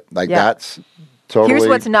appropriate. That's totally. Here's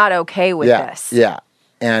what's not okay with this. Yeah.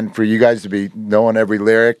 And for you guys to be knowing every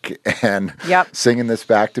lyric and singing this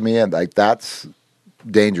back to me, and that's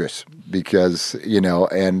dangerous because,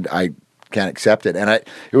 and I can't accept it. And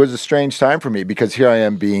it was a strange time for me because here I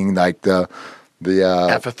am being like the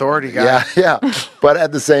F authority guy. Yeah. But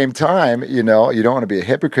at the same time, you don't want to be a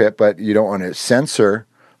hypocrite, but you don't want to censor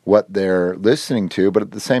what they're listening to. But at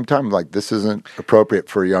the same time, this isn't appropriate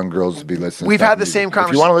for young girls to be listening. We've to had the same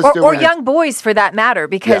conversation. If you want to listen or young boys for that matter,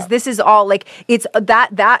 because this is all it's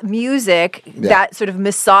that music, that sort of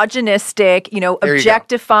misogynistic,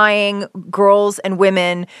 objectifying girls and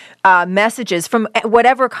women messages from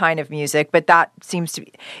whatever kind of music, but that seems to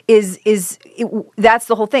be that's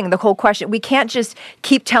the whole thing, the whole question. We can't just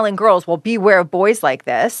keep telling girls, well, beware of boys like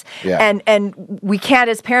this, and we can't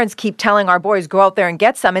as parents keep telling our boys, go out there and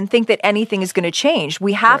get some, and think that anything is going to change.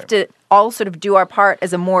 We have to all sort of do our part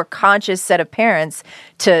as a more conscious set of parents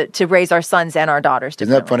to raise our sons and our daughters.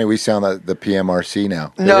 Isn't that funny? We sound like the PMRC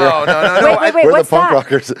now. No. Wait, we're what's the punk that?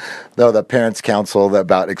 rockers. No, the Parents Council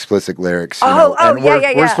about explicit lyrics.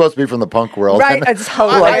 We're supposed to be from the punk world. Right, it's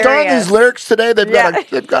hilarious. Darn these lyrics today, they've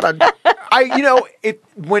got a...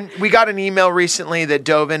 when we got an email recently that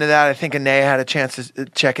dove into that, I think Anaya had a chance to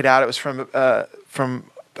check it out. It was from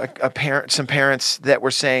some parents that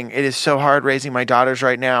were saying, it is so hard raising my daughters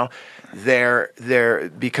right now.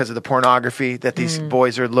 They're because of the pornography that these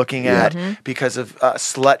boys are looking at, because of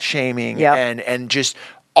slut shaming and just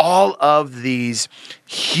all of these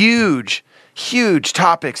huge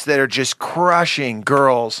topics that are just crushing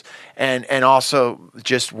girls and also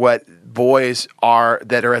just what boys are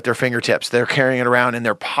that are at their fingertips. They're carrying it around in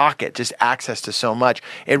their pocket, just access to so much.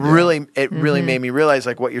 It really made me realize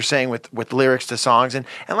what you're saying with lyrics to songs. And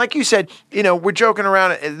like you said, we're joking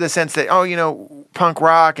around in the sense that, punk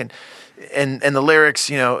rock and the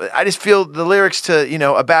lyrics, I just feel the lyrics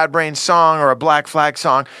to, a Bad Brains song or a Black Flag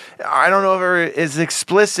song, I don't know if they're as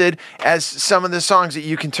explicit as some of the songs that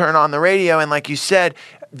you can turn on the radio. And like you said,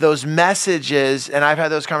 those messages, and I've had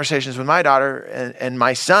those conversations with my daughter and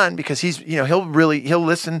my son, because he's, he'll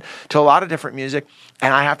listen to a lot of different music,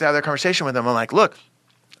 and I have to have that conversation with him. I'm like, look,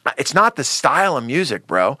 it's not the style of music,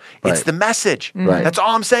 bro. It's the message. Right. That's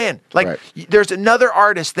all I'm saying. Like, there's another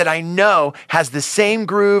artist that I know has the same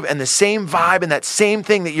groove and the same vibe and that same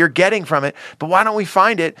thing that you're getting from it, but why don't we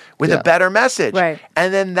find it with a better message? Right.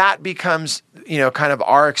 And then that becomes, kind of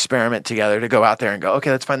our experiment together to go out there and go, okay,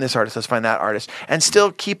 let's find this artist, let's find that artist, and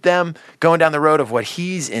still keep them going down the road of what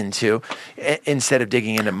he's into instead of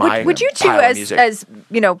digging into my Would you two, pile of music. as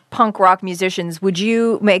punk rock musicians, would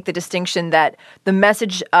you make the distinction that the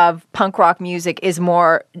message of punk rock music is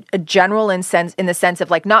more general in the sense of,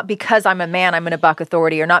 like, not because I'm a man I'm going to buck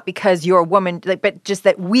authority, or not because you're a woman, but just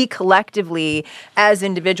that we collectively as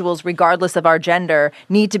individuals, regardless of our gender,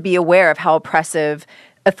 need to be aware of how oppressive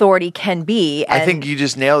authority can be? I think you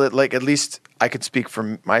just nailed it. Like, at least I could speak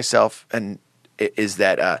for myself, and is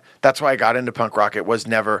that that's why I got into punk rock. It was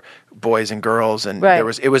never boys and girls, and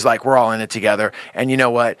it was like, we're all in it together. And you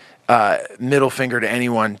know what? Middle finger to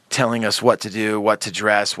anyone telling us what to do, what to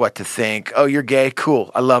dress, what to think. Oh, you're gay?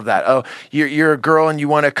 Cool. I love that. Oh, you're a girl and you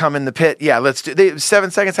want to come in the pit? Yeah, let's do.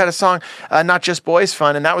 7 Seconds had a song, Not Just Boys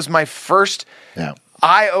Fun, and that was my first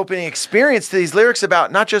eye-opening experience to these lyrics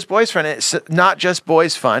about not just boys fun. It's not just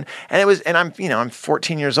boys fun, and it was. And I'm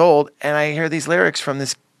 14 years old, and I hear these lyrics from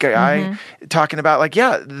this guy talking about, like,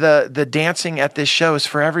 the dancing at this show is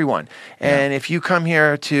for everyone, and if you come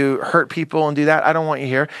here to hurt people and do that, I don't want you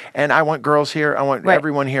here, and I want girls here, I want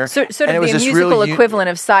everyone here. Sort of the musical equivalent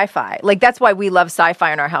of sci-fi. Like, that's why we love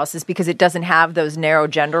sci-fi in our house, is because it doesn't have those narrow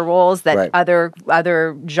gender roles that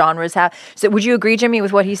other genres have. So would you agree, Jimmy,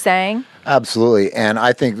 with what he's saying? Absolutely, and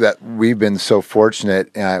I think that we've been so fortunate.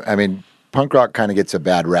 I mean, punk rock kind of gets a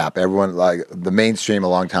bad rap. Everyone, like the mainstream a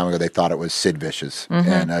long time ago, they thought it was Sid Vicious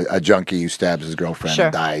and a junkie who stabs his girlfriend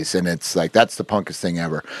and dies. And it's like, that's the punkest thing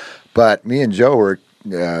ever. But me and Joe were,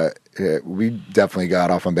 we definitely got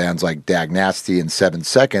off on bands like Dag Nasty and 7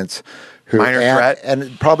 Seconds. Minor Threat. And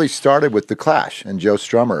it probably started with The Clash and Joe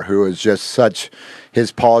Strummer, who was just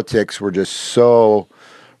his politics were just so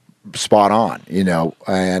spot on,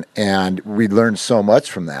 and we learned so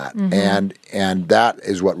much from that. And that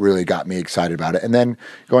is what really got me excited about it. And then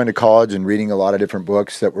going to college and reading a lot of different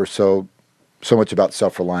books that were so much about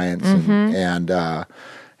self-reliance and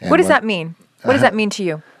what does that mean? What does that mean to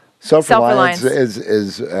you? Self-reliance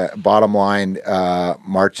is bottom line,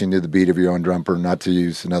 marching to the beat of your own drum, not to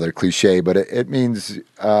use another cliche, but it means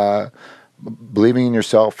believing in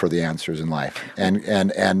yourself for the answers in life,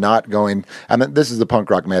 and not going. I mean, this is the punk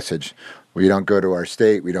rock message. We don't go to our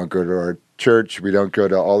state. We don't go to our church. We don't go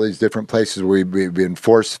to all these different places where we've been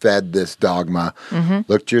force-fed this dogma.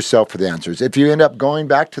 Look to yourself for the answers. If you end up going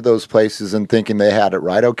back to those places and thinking they had it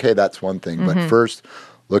right, okay, that's one thing. But first,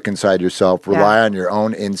 look inside yourself. Rely on your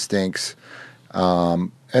own instincts.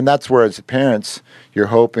 And that's where, as parents, you're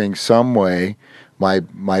hoping some way my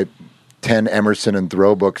 10 Emerson and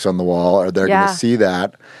Thoreau books on the wall, or they're going to see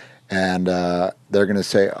that, and they're going to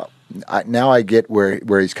say, now I get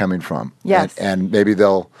where he's coming from. Yes. And maybe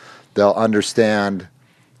they'll understand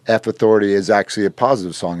F Authority is actually a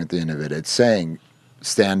positive song at the end of it. It's saying,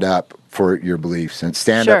 stand up for your beliefs and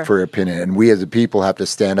stand up for your opinion. And we as a people have to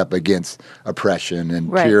stand up against oppression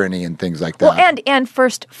and tyranny and things like that. Well, and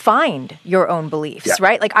first find your own beliefs,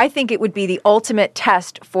 right? Like, I think it would be the ultimate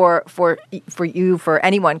test for you, for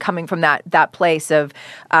anyone coming from that place of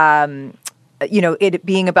it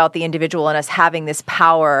being about the individual and us having this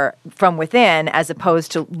power from within, as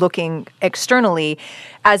opposed to looking externally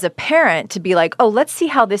as a parent to be like, oh, let's see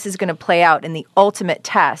how this is going to play out in the ultimate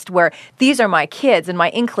test, where these are my kids, and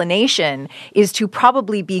my inclination is to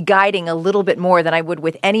probably be guiding a little bit more than I would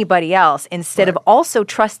with anybody else, instead of also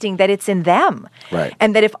trusting that it's in them. Right.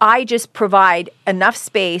 And that if I just provide enough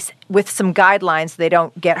space with some guidelines so they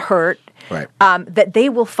don't get hurt, that they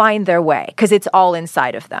will find their way, because it's all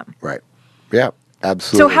inside of them. Right. Yeah,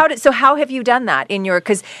 absolutely. So how have you done that in your?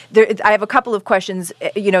 Because I have a couple of questions,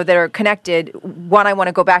 that are connected. One, I want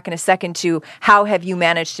to go back in a second to how have you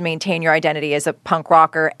managed to maintain your identity as a punk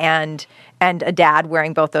rocker and a dad,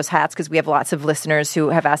 wearing both those hats, because we have lots of listeners who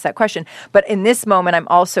have asked that question. But in this moment, I'm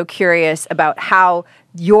also curious about how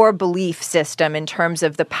your belief system, in terms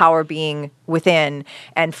of the power being within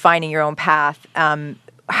and finding your own path.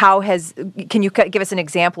 Can you give us an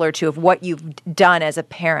example or two of what you've done as a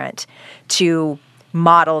parent to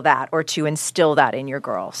model that or to instill that in your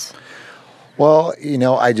girls? Well,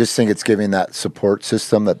 I just think it's giving that support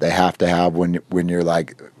system that they have to have when you're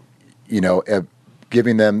like,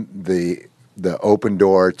 giving them the the open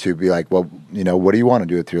door to be like, well, what do you want to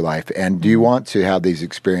do with your life? And do you want to have these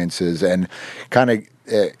experiences? And kind of,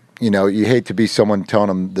 you hate to be someone telling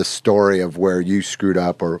them the story of where you screwed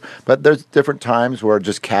up, but there's different times where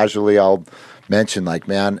just casually I'll mention like,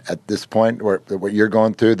 man, at this point where what you're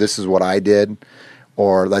going through, this is what I did.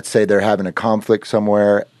 Or let's say they're having a conflict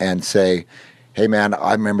somewhere and say, hey man,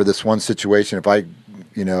 I remember this one situation. If I,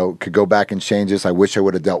 could go back and change this, I wish I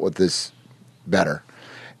would have dealt with this better.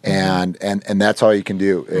 And that's all you can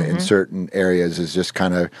do in certain areas is just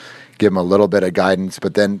kind of give them a little bit of guidance,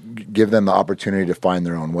 but then give them the opportunity to find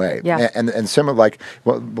their own way. Yeah. And similar, like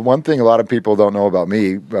one thing a lot of people don't know about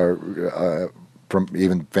me, or from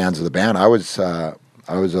even fans of the band, I was a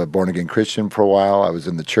born again Christian for a while. I was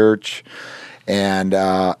in the church, and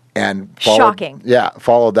followed, shocking. Yeah,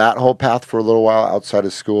 followed that whole path for a little while outside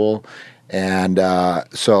of school, and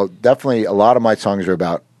so definitely a lot of my songs are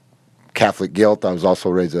about Catholic guilt. I was also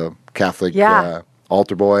raised a Catholic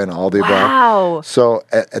altar boy and all the above. Wow. So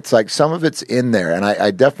it's like some of it's in there, and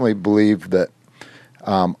I definitely believe that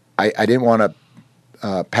I didn't want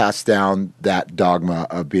to pass down that dogma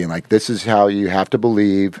of being like, this is how you have to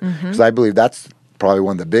believe, because I believe that's probably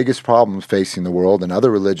one of the biggest problems facing the world and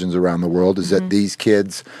other religions around the world is that these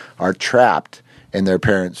kids are trapped in their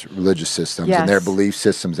parents' religious systems and their belief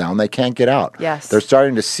systems now, and they can't get out. Yes. They're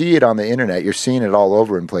starting to see it on the internet. You're seeing it all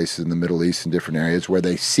over in places in the Middle East and different areas where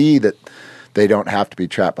they see that they don't have to be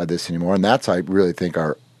trapped by this anymore. And that's, I really think,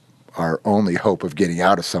 our only hope of getting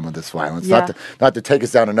out of some of this violence. Yeah. Not to take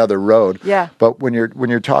us down another road. Yeah. But when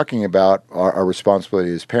you're talking about our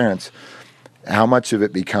responsibility as parents, how much of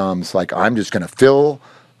it becomes like, I'm just going to fill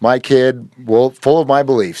my kid full of my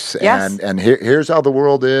beliefs, yes. and here's how the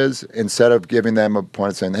world is, instead of giving them a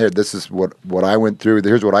point of saying, here, this is what I went through,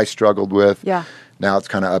 here's what I struggled with. Yeah. Now it's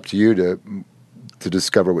kind of up to you to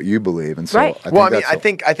discover what you believe. And so right. I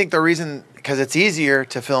think the reason, because it's easier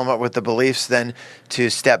to fill them up with the beliefs than to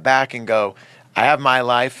step back and go, I have my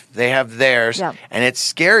life, they have theirs, yeah. and it's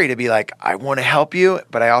scary to be like, I want to help you,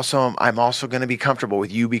 but I'm also going to be comfortable with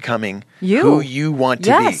you becoming who you want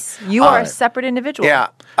to be. Yes, you are a separate individual. Yeah.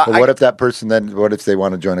 But what if that person what if they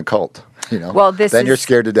want to join a cult? Well, then you're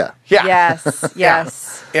scared to death. Yeah.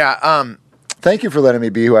 Yes. Yeah. Thank you for letting me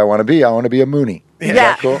be who I want to be. I want to be a Mooney.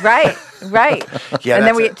 Yeah. Cool? Right. Yeah. And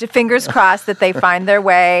then fingers crossed that they find their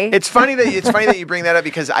way. It's funny that you bring that up,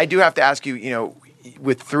 because I do have to ask you,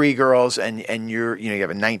 with 3 girls and you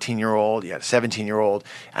have a 19-year-old, you have a 17-year-old,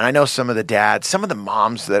 and I know some of the dads, some of the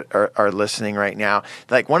moms that are listening right now,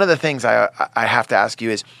 like one of the things I have to ask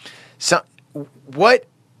you is, what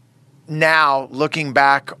now, looking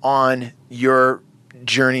back on your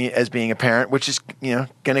journey as being a parent, which is going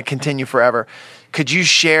to continue forever, could you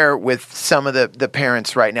share with some of the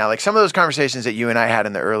parents right now, like some of those conversations that you and I had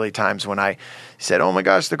in the early times when I said, oh my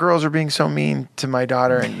gosh, the girls are being so mean to my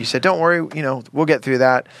daughter, and you said, don't worry, we'll get through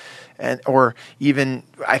that. Or even,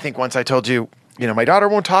 I think once I told you, my daughter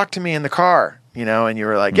won't talk to me in the car, and you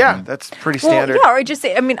were like, yeah, that's pretty standard. Well, yeah, or just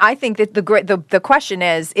say, I think that the question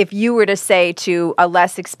is, if you were to say to a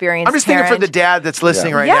less experienced I'm just parent, thinking for the dad that's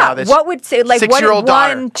listening right now. That's what would say, like, what are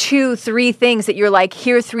daughter. 1, 2, 3 things that you're like,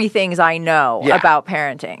 here are 3 things I know about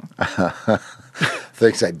parenting?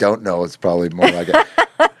 Things I don't know is probably more like it.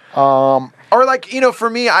 Or like, for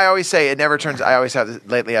me, I always say it never turns. I always have this,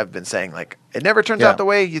 lately. I've been saying like it never turns out the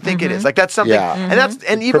way you think it is. Like that's something,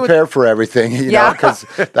 and even prepare for everything, know, because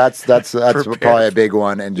that's probably a big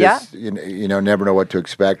one, and just never know what to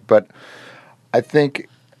expect. But I think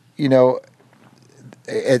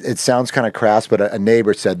it sounds kind of crass, but a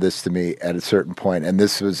neighbor said this to me at a certain point, and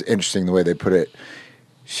this was interesting the way they put it.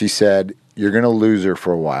 She said, "You're going to lose her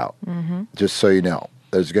for a while, just so you know.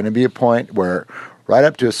 There's going to be a point where." Right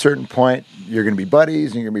up to a certain point, you're going to be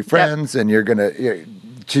buddies and you're going to be friends, and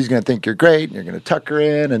she's going to think you're great, and you're going to tuck her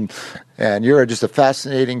in, and you're just a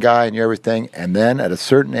fascinating guy and you're everything. And then at a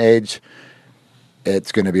certain age,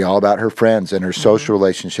 it's going to be all about her friends and her social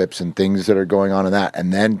relationships and things that are going on in that.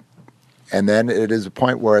 And then it is a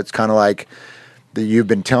point where it's kind of like you've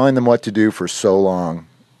been telling them what to do for so long,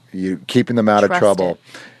 you keeping them out of trouble.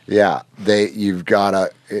 Yeah, you've got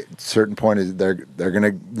a certain point is they're going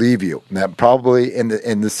to leave you. And that probably in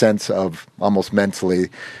the sense of almost mentally,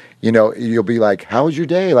 you'll be like, "How was your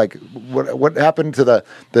day? Like, what happened to the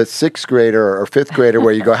 6th grader or 5th grader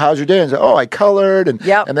where you go, how's your day?" And say, "Oh, I colored, and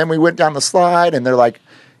then we went down the slide." And they're like,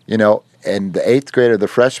 and the 8th grader, the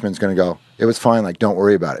freshman's going to go, "It was fine. Like, don't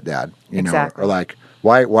worry about it, Dad." Or like,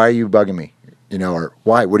 why are you bugging me? Or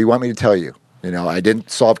why? What do you want me to tell you? I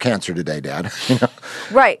didn't solve cancer today, Dad.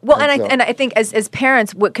 Right. Well, and I think as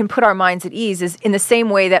parents, what can put our minds at ease is in the same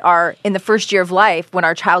way that in the first year of life, when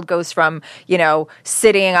our child goes from,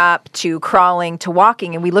 sitting up to crawling to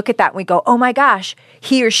walking, and we look at that and we go, oh my gosh,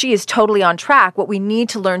 he or she is totally on track. What we need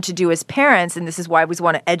to learn to do as parents, and this is why we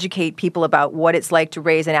want to educate people about what it's like to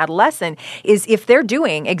raise an adolescent, is if they're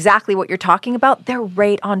doing exactly what you're talking about, they're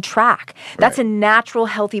right on track. That's a natural,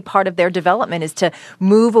 healthy part of their development, is to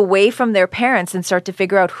move away from their parents and start to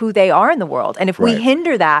figure out who they are in the world. And if we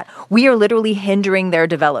hinder that, we are literally hindering their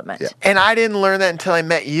development. Yeah. And I didn't learn that until I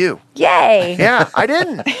met you. Yay. Yeah, I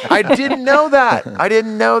didn't. I didn't know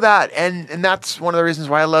that. And that's one of the reasons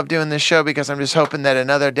why I love doing this show, because I'm just hoping that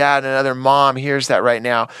another dad, another mom hears that right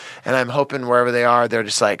now. And I'm hoping wherever they are, they're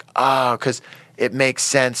just like, oh, because it makes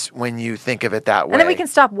sense when you think of it that way. And then we can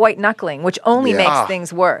stop white knuckling, which only makes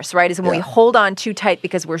things worse, right? Is when we hold on too tight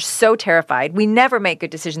because we're so terrified. We never make good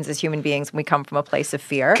decisions as human beings when we come from a place of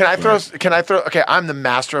fear. Can I throw, okay, I'm the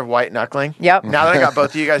master of white knuckling. Yep. Now that I got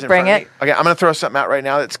both of you guys in front of me. Okay, I'm going to throw something out right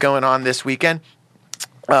now that's going on this weekend.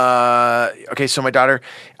 Okay, so my daughter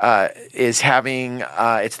is having,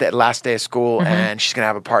 it's the last day of school, and she's going to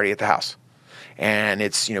have a party at the house. And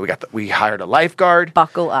it's, we hired a lifeguard.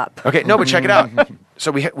 Buckle up. Okay, no, but check it out.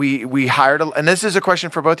 So we hired and this is a question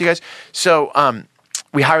for both of you guys. So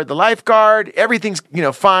we hired the lifeguard. Everything's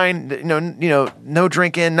fine. No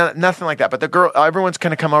drinking, nothing like that. But everyone's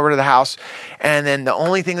gonna come over to the house, and then the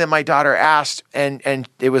only thing that my daughter asked, and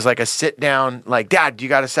it was like a sit down, like, Dad, do you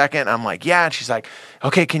got a second? I'm like, yeah. And she's like,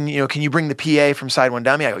 okay, can you bring the PA from Side One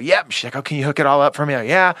Dummy? I go, yep. She's like, oh, can you hook it all up for me? I go,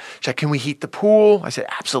 yeah. She's like, can we heat the pool? I said,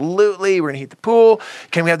 absolutely. We're gonna heat the pool.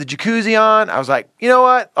 Can we have the jacuzzi on? I was like, you know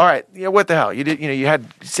what? All right. What the hell? You did. You had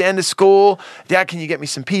end of school. Dad, can you get me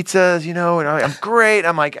some pizzas? And I'm great.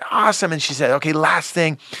 I'm like, awesome. And she said, okay, last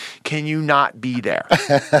thing, can you not be there?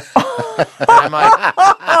 And I'm like,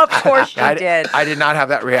 of course you did. I did not have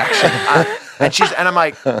that reaction. And I'm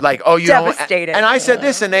like, oh, you devastated. And I said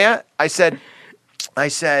this, Anaya. I said,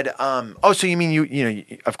 oh, so you mean you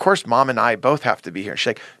of course, Mom and I both have to be here. She's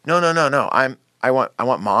like, no. I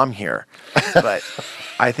want Mom here, but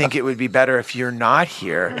I think it would be better if you're not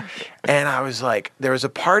here. And I was like, there was a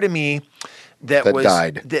part of me that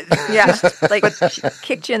died. She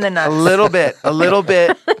kicked you in the nuts. A little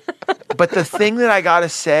bit. But the thing that I gotta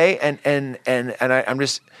say, and I'm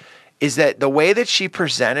just, is that the way that she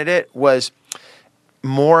presented it was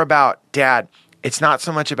more about, Dad, it's not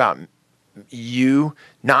so much about you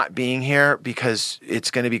not being here because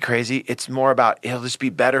it's going to be crazy. It's more about, it'll just be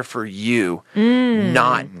better for you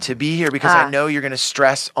not to be here, because I know you're going to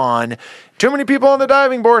stress on too many people on the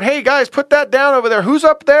diving board. Hey guys, put that down over there. Who's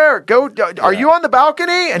up there? Are you on the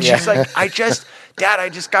balcony? And she's like, Dad, I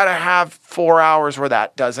just got to have 4 hours where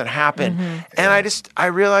that doesn't happen. And I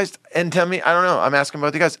realized, and tell me, I don't know, I'm asking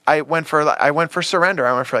both you guys, I went for surrender.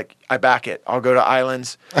 I went for I back it. I'll go to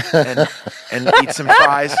Islands and eat some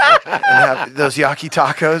fries and have those yaki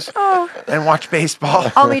tacos and watch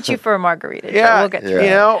baseball. I'll meet you for a margarita. Yeah. We'll get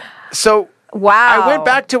through So wow. I went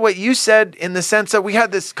back to what you said in the sense that we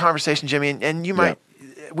had this conversation, Jimmy, and you might,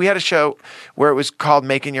 we had a show where it was called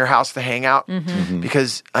Making Your House the Hangout,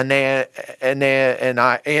 because Anaya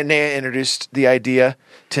introduced the idea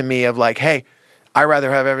to me of like, hey, I'd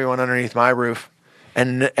rather have everyone underneath my roof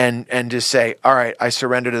and just say, all right, I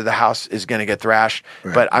surrender to the house is going to get thrashed,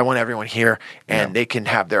 but I want everyone here and they can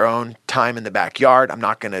have their own time in the backyard. I'm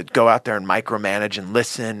not going to go out there and micromanage and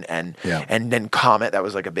listen and then comment. That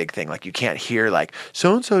was like a big thing. Like you can't hear like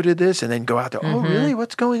so-and-so did this and then go out there. Oh, really?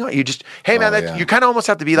 What's going on? You just, hey man, you kind of almost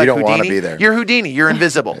have to be like Houdini. You don't want to be there. You're Houdini. You're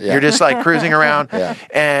invisible. You're just like cruising around.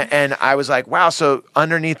 And I was like, wow. So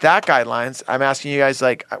underneath that guidelines, I'm asking you guys,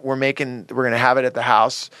 like, we're going to have it at the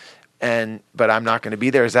house. But I'm not going to be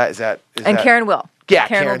there. Is that? Karen will. Yeah,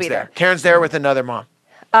 Karen Karen's will be there. Karen's there with another mom.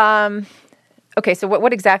 Okay, so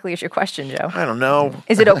what exactly is your question, Joe? I don't know.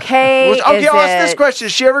 Is it okay? Okay, I'll ask this question.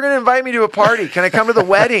 Is she ever going to invite me to a party? Can I come to the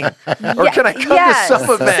wedding? Or can I come to some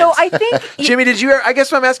event? So I think... Jimmy, did you ever, I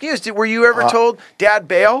guess what I'm asking you is, were you ever told, Dad,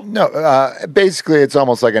 bail? No, basically it's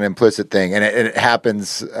almost like an implicit thing. And it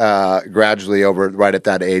happens gradually over right at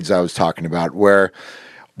that age I was talking about, where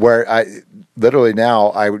I... Literally now,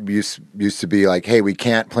 I would used to be like, hey, we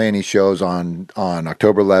can't play any shows on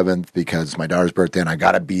October 11th because it's my daughter's birthday and I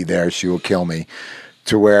got to be there. She will kill me.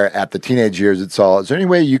 To where at the teenage years, it's all, is there any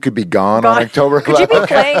way you could be gone on October 11th? Could you be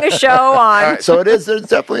playing a show on? Right, so there's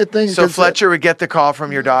definitely a thing. So Fletcher would get the call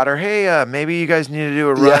from your daughter, hey, maybe you guys need to do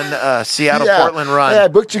a run, Seattle-Portland run. Yeah, I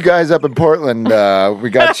booked you guys up in Portland. We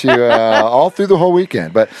got you all through the whole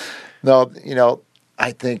weekend. But no,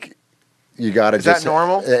 I think... You got to just. Is that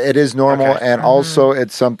normal? It is normal, and also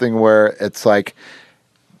it's something where it's like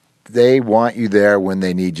they want you there when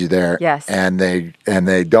they need you there. Yes. And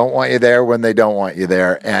they don't want you there when they don't want you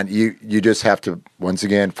there. And you just have to, once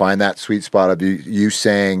again, find that sweet spot of you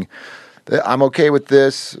saying, I'm okay with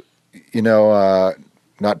this,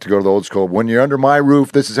 not to go to the old school. When you're under my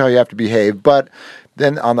roof, this is how you have to behave. But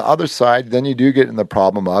then on the other side, then you do get in the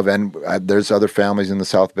problem of, and there's other families in the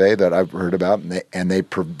South Bay that I've heard about, and they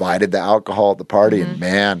provided the alcohol at the party, and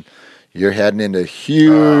man, you're heading into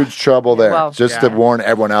huge trouble there. Well, just to warn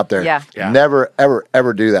everyone out there, never, ever,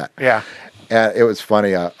 ever do that. Yeah. And it was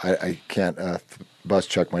funny. I can't bus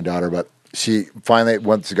chuck my daughter, but she finally,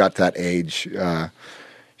 once it got to that age,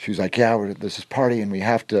 she was like, "Yeah, there's this party, and we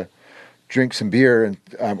have to drink some beer, and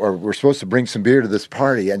or we're supposed to bring some beer to this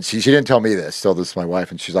party." And she didn't tell me this. So this is my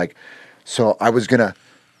wife, and she's like, "So I was gonna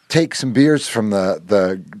take some beers from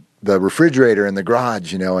the refrigerator in the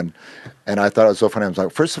garage, and I thought it was so funny. I was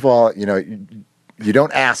like, first of all, you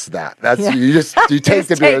don't ask that. That's you take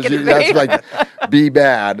the beers. That's like be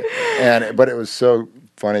bad. But it was so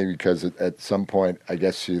funny because at some point, I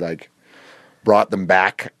guess she brought them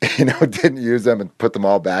back, didn't use them and put them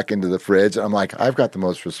all back into the fridge. And I'm like, I've got the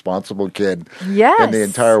most responsible kid in the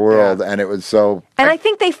entire world. Yeah. And it was so... And I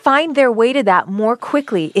think they find their way to that more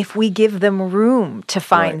quickly if we give them room to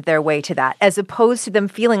find their way to that, as opposed to them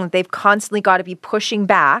feeling that they've constantly got to be pushing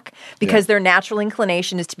back because their natural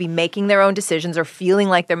inclination is to be making their own decisions or feeling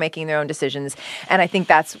like they're making their own decisions. And I think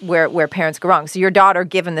that's where parents go wrong. So your daughter,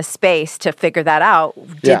 given the space to figure that out,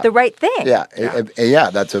 did the right thing.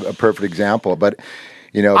 Yeah, that's a perfect example. But,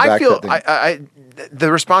 I feel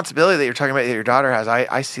the responsibility that you're talking about that your daughter has,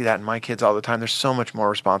 I see that in my kids all the time. They're so much more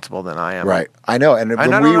responsible than I am. Right. I know. And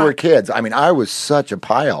when we were kids, I was such a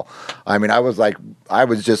pile. I was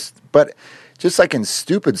just like in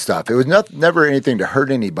stupid stuff. It was never anything to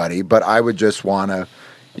hurt anybody, but I would just want to,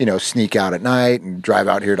 sneak out at night and drive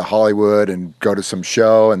out here to Hollywood and go to some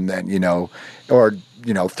show and then, or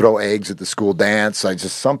throw eggs at the school dance.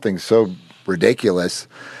 Just something so ridiculous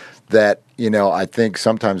that, I think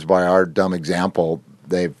sometimes by our dumb example,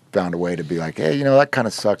 they've found a way to be like, hey, that kind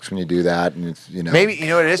of sucks when you do that. And it's, Maybe,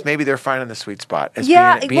 what it is? Maybe they're finding the sweet spot as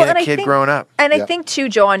being a kid growing up. And I think too,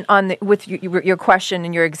 Joe, with your question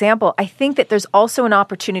and your example, I think that there's also an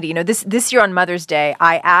opportunity. This year on Mother's Day,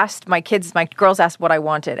 I asked my girls asked what I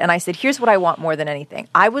wanted. And I said, here's what I want more than anything.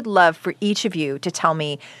 I would love for each of you to tell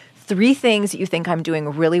me 3 things that you think I'm doing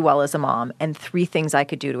really well as a mom and 3 things I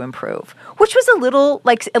could do to improve, which was a little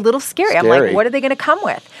scary. I'm like, what are they going to come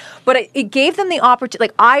with? But it gave them the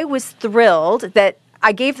opportunity. I was thrilled that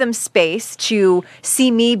I gave them space to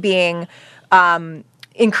see me being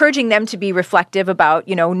encouraging them to be reflective about,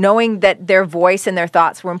 knowing that their voice and their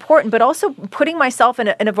thoughts were important, but also putting myself in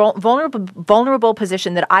a vulnerable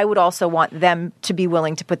position that I would also want them to be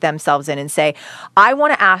willing to put themselves in and say, I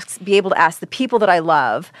want to be able to ask the people that I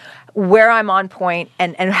love where I'm on point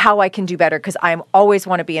and how I can do better, because I always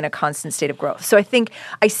want to be in a constant state of growth. So I think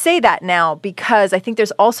I say that now because I think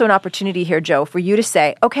there's also an opportunity here, Joe, for you to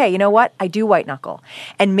say, okay, you know what? I do white knuckle.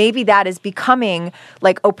 And maybe that is becoming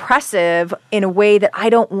oppressive in a way that I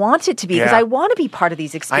don't want it to be, because I want to be part of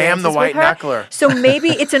these experiences. I am the white knuckler. So maybe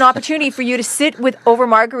it's an opportunity for you to sit over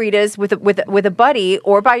margaritas with a buddy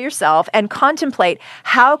or by yourself and contemplate,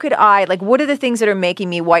 how could I, what are the things that are making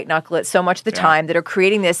me white knuckle it so much of the time that are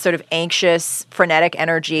creating this sort of anxious, frenetic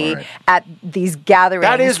energy at these gatherings.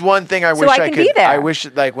 That is one thing I wish I could be there. I wish,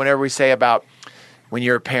 whenever we say about when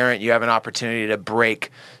you're a parent, you have an opportunity to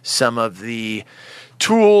break some of the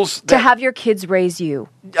tools to have your kids raise you.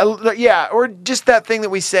 Or just that thing that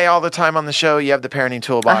we say all the time on the show. You have the parenting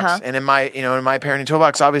toolbox, and in my parenting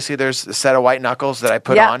toolbox, obviously there's a set of white knuckles that I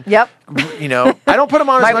put on. Yep. I don't put them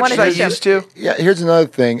on as much as I used to. Yeah. Here's another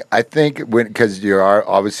thing. I think because you are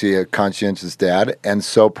obviously a conscientious dad, and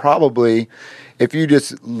so probably if you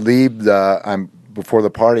just leave before the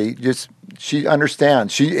party, she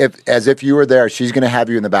understands. As if you were there, she's going to have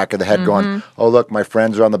you in the back of the head going, oh, look, my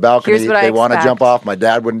friends are on the balcony. They want to jump off. My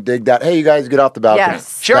dad wouldn't dig that. Hey, you guys get off the balcony.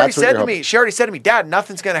 Yes. She already said to me, Dad,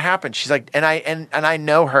 nothing's going to happen. She's like, and I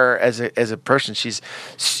know her as a person. She's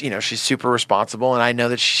super responsible, and I know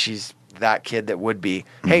that she's that kid that would be,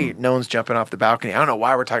 hey, no one's jumping off the balcony. I don't know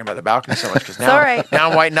why we're talking about the balcony so much, because now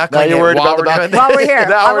I'm white knuckling. Now you're worried about the balcony. While we're here,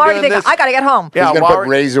 I'm already thinking, I got to get home. He's going to put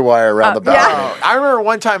razor wire around the balcony. I remember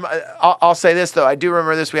one time, I'll say this though, I do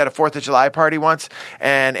remember this, we had a 4th of July party once,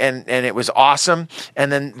 and it was awesome,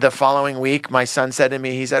 and then the following week, my son said to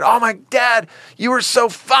me, he said, oh my Dad, you were so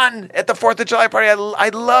fun at the 4th of July party, I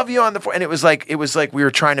love you on the 4th, and it was like we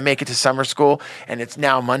were trying to make it to summer school, and it's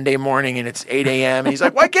now Monday morning, and it's 8 a.m., and he's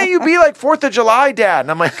like, why can't you be like like 4th of July, Dad?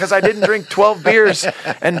 And I'm like, because I didn't drink 12 beers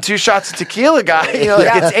and 2 shots of tequila, guy. You know,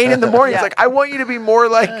 like it's 8 in the morning. It's like, I want you to be more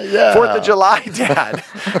like 4th of July, Dad.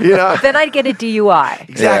 You know? Then I'd get a DUI.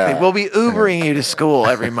 Exactly. We'll be Ubering you to school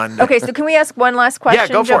every Monday. Okay, so can we ask one last question,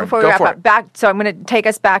 go Joe, for it. before we wrap up? So I'm going to take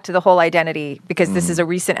us back to the whole identity, because this is a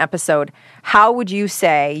recent episode. How would you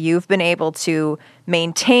say you've been able to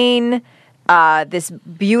maintain this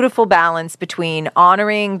beautiful balance between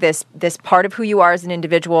honoring this part of who you are as an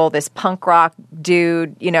individual, this punk rock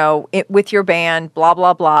dude, you know, with your band, blah,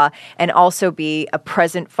 blah, blah, and also be a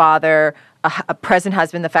present father, a present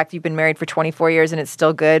husband, the fact that you've been married for 24 years and it's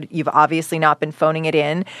still good. You've obviously not been phoning it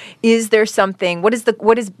in. Is there something, what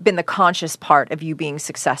has been the conscious part of you being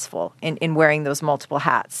successful in wearing those multiple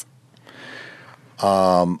hats?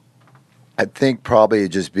 I think probably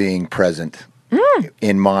just being present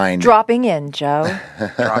in mind. Dropping in, Joe.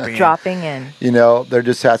 Dropping in. You know, there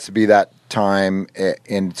just has to be that time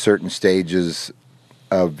in certain stages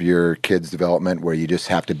of your kid's development where you just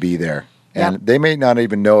have to be there. And they may not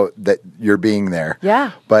even know that you're being there.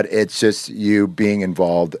 Yeah. But it's just you being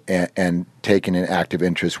involved and taking an active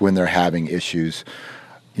interest when they're having issues.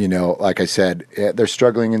 You know, like I said, they're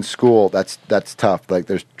struggling in school. That's tough. Like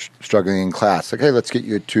they're struggling in class. Like, hey, let's get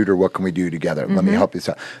you a tutor. What can we do together? Let me help you.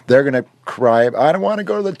 They're going to cry. I don't want to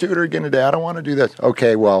go to the tutor again today. I don't want to do this.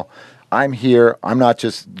 Okay, well, I'm here. I'm not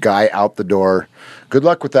just guy out the door. Good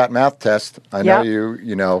luck with that math test. I know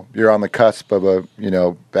you know, you're on the cusp of a, you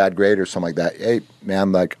know, bad grade or something like that. Hey,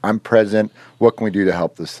 man, like I'm present. What can we do to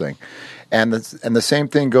help this thing? And the same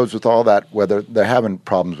thing goes with all that, whether they're having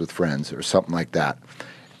problems with friends or something like that.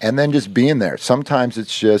 And then just being there. Sometimes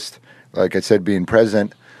it's just, like I said, being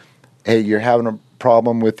present. Hey, you're having a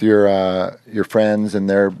problem with your friends and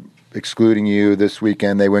they're excluding you this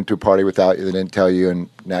weekend. They went to a party without you. They didn't tell you, and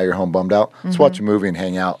now you're home bummed out. Let's watch a movie and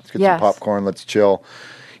hang out. Let's get some popcorn. Let's chill.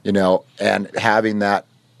 You know, and having that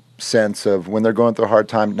sense of when they're going through a hard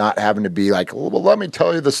time, not having to be like, well, let me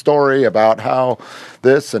tell you the story about how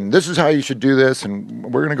this and this is how you should do this, and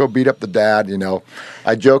we're going to go beat up the dad. You know,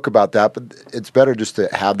 I joke about that, but it's better just to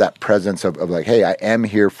have that presence of like, hey, I am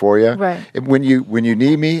here for you. Right. When you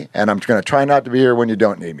need me, and I'm going to try not to be here when you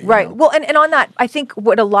don't need me. Right. You know? Well, and on that, I think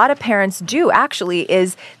what a lot of parents do actually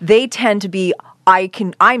is they tend to be,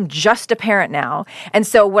 I'm just a parent now. And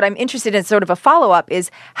so what I'm interested in, sort of a follow-up,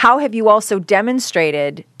 is how have you also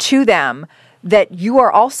demonstrated to them that you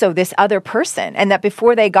are also this other person, and that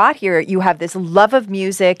before they got here, you have this love of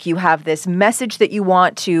music, you have this message that you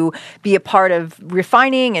want to be a part of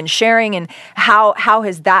refining and sharing, and how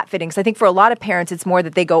has that fitting? Because I think for a lot of parents, it's more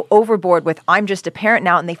that they go overboard with, I'm just a parent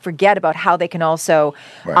now, and they forget about how they can also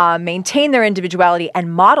maintain their individuality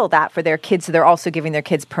and model that for their kids, so they're also giving their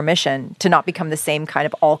kids permission to not become the same kind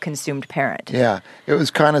of all-consumed parent. Yeah, it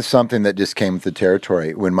was kind of something that just came with the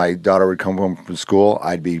territory. When my daughter would come home from school,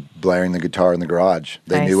 I'd be blaring the guitar in the garage.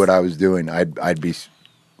 They knew what I was doing. I'd be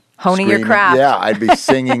honing screaming. Your craft. Yeah, I'd be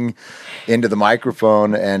singing into the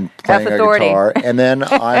microphone and playing a guitar. And then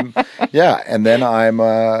I'm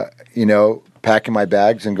you know, packing my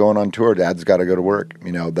bags and going on tour. Dad's got to go to work.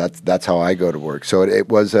 You know, that's how I go to work. So it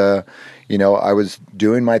was you know, I was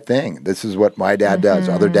doing my thing. This is what my dad does.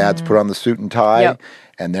 Other dads put on the suit and tie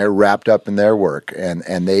and they're wrapped up in their work,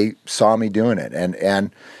 and they saw me doing it.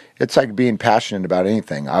 And it's like being passionate about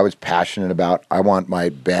anything. I was passionate about, I want my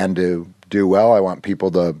band to do well. I want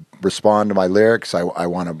people to respond to my lyrics. I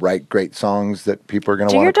want to write great songs that people are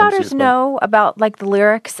going to want to come see. Do your daughters know about like the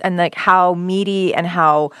lyrics and like how meaty and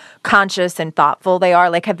how conscious and thoughtful they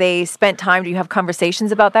are? Like, have they spent time? Do you have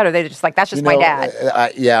conversations about that? Or are they just like, that's just my dad?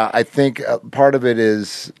 I think part of it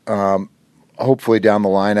is hopefully down the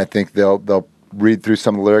line, I think they'll read through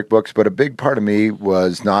some of the lyric books, but a big part of me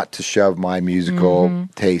was not to shove my musical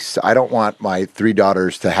tastes. I don't want my 3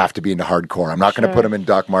 daughters to have to be into hardcore. I'm not going to put them in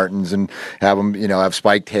Doc Martens and have them, you know, have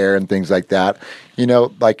spiked hair and things like that. You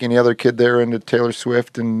know, like any other kid, they're into Taylor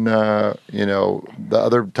Swift and, you know, the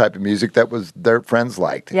other type of music that was their friends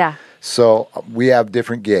liked. Yeah. So we have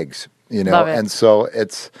different gigs, you know, and so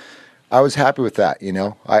I was happy with that, you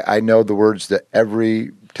know. I know the words to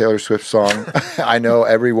every Taylor Swift song. I know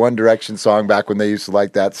every One Direction song back when they used to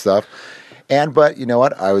like that stuff. But you know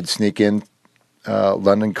what? I would sneak in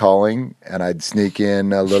London Calling, and I'd sneak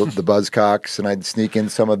in a little the Buzzcocks, and I'd sneak in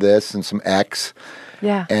some of this and some X.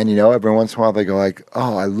 Yeah. And you know, every once in a while they go like,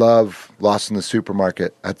 "Oh, I love Lost in the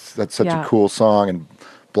Supermarket. That's such a cool song." And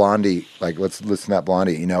Blondie, like, let's listen to that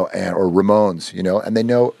Blondie, you know, or Ramones, you know, and they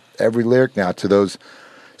know every lyric now to those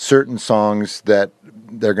certain songs that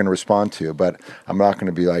they're going to respond to, but I'm not going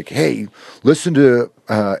to be like, hey, listen to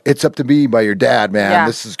It's Up to Me by your dad, man. Yeah.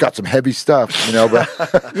 This has got some heavy stuff, you know,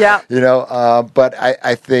 but, Yeah. you know, but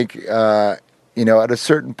I think, you know, at a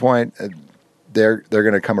certain point, they're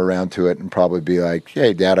going to come around to it and probably be like,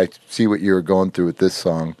 hey, Dad, I see what you were going through with this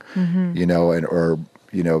song, you know, or,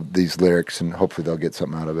 you know, these lyrics, and hopefully they'll get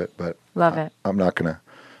something out of it. But Love it. I'm not going to.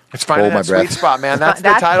 It's finding Hold that my sweet breath. spot, man. That's the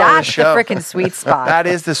title of the show. That's the freaking sweet spot. That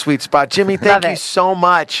is the sweet spot. Jimmy, Love thank you it. so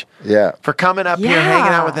much for coming up here,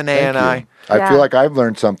 hanging out with Anae and I. I feel like I've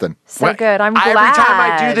learned something. So good. I'm glad. Every time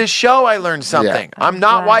I do this show, I learn something. Yeah. I'm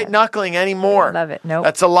not white-knuckling anymore. Love it. Nope.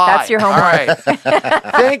 That's a lie. That's your homework. All right.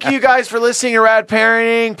 Thank you guys for listening to Rad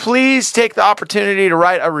Parenting. Please take the opportunity to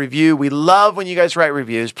write a review. We love when you guys write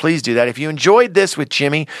reviews. Please do that. If you enjoyed this with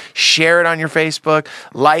Jimmy, share it on your Facebook.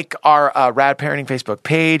 Like our Rad Parenting Facebook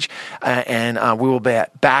page. And we will be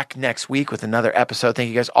back next week with another episode. Thank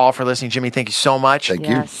you guys all for listening. Jimmy, thank you so much. Thank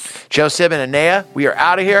you. Yes. Joe Sib and Anaea, we are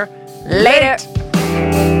out of here. Later.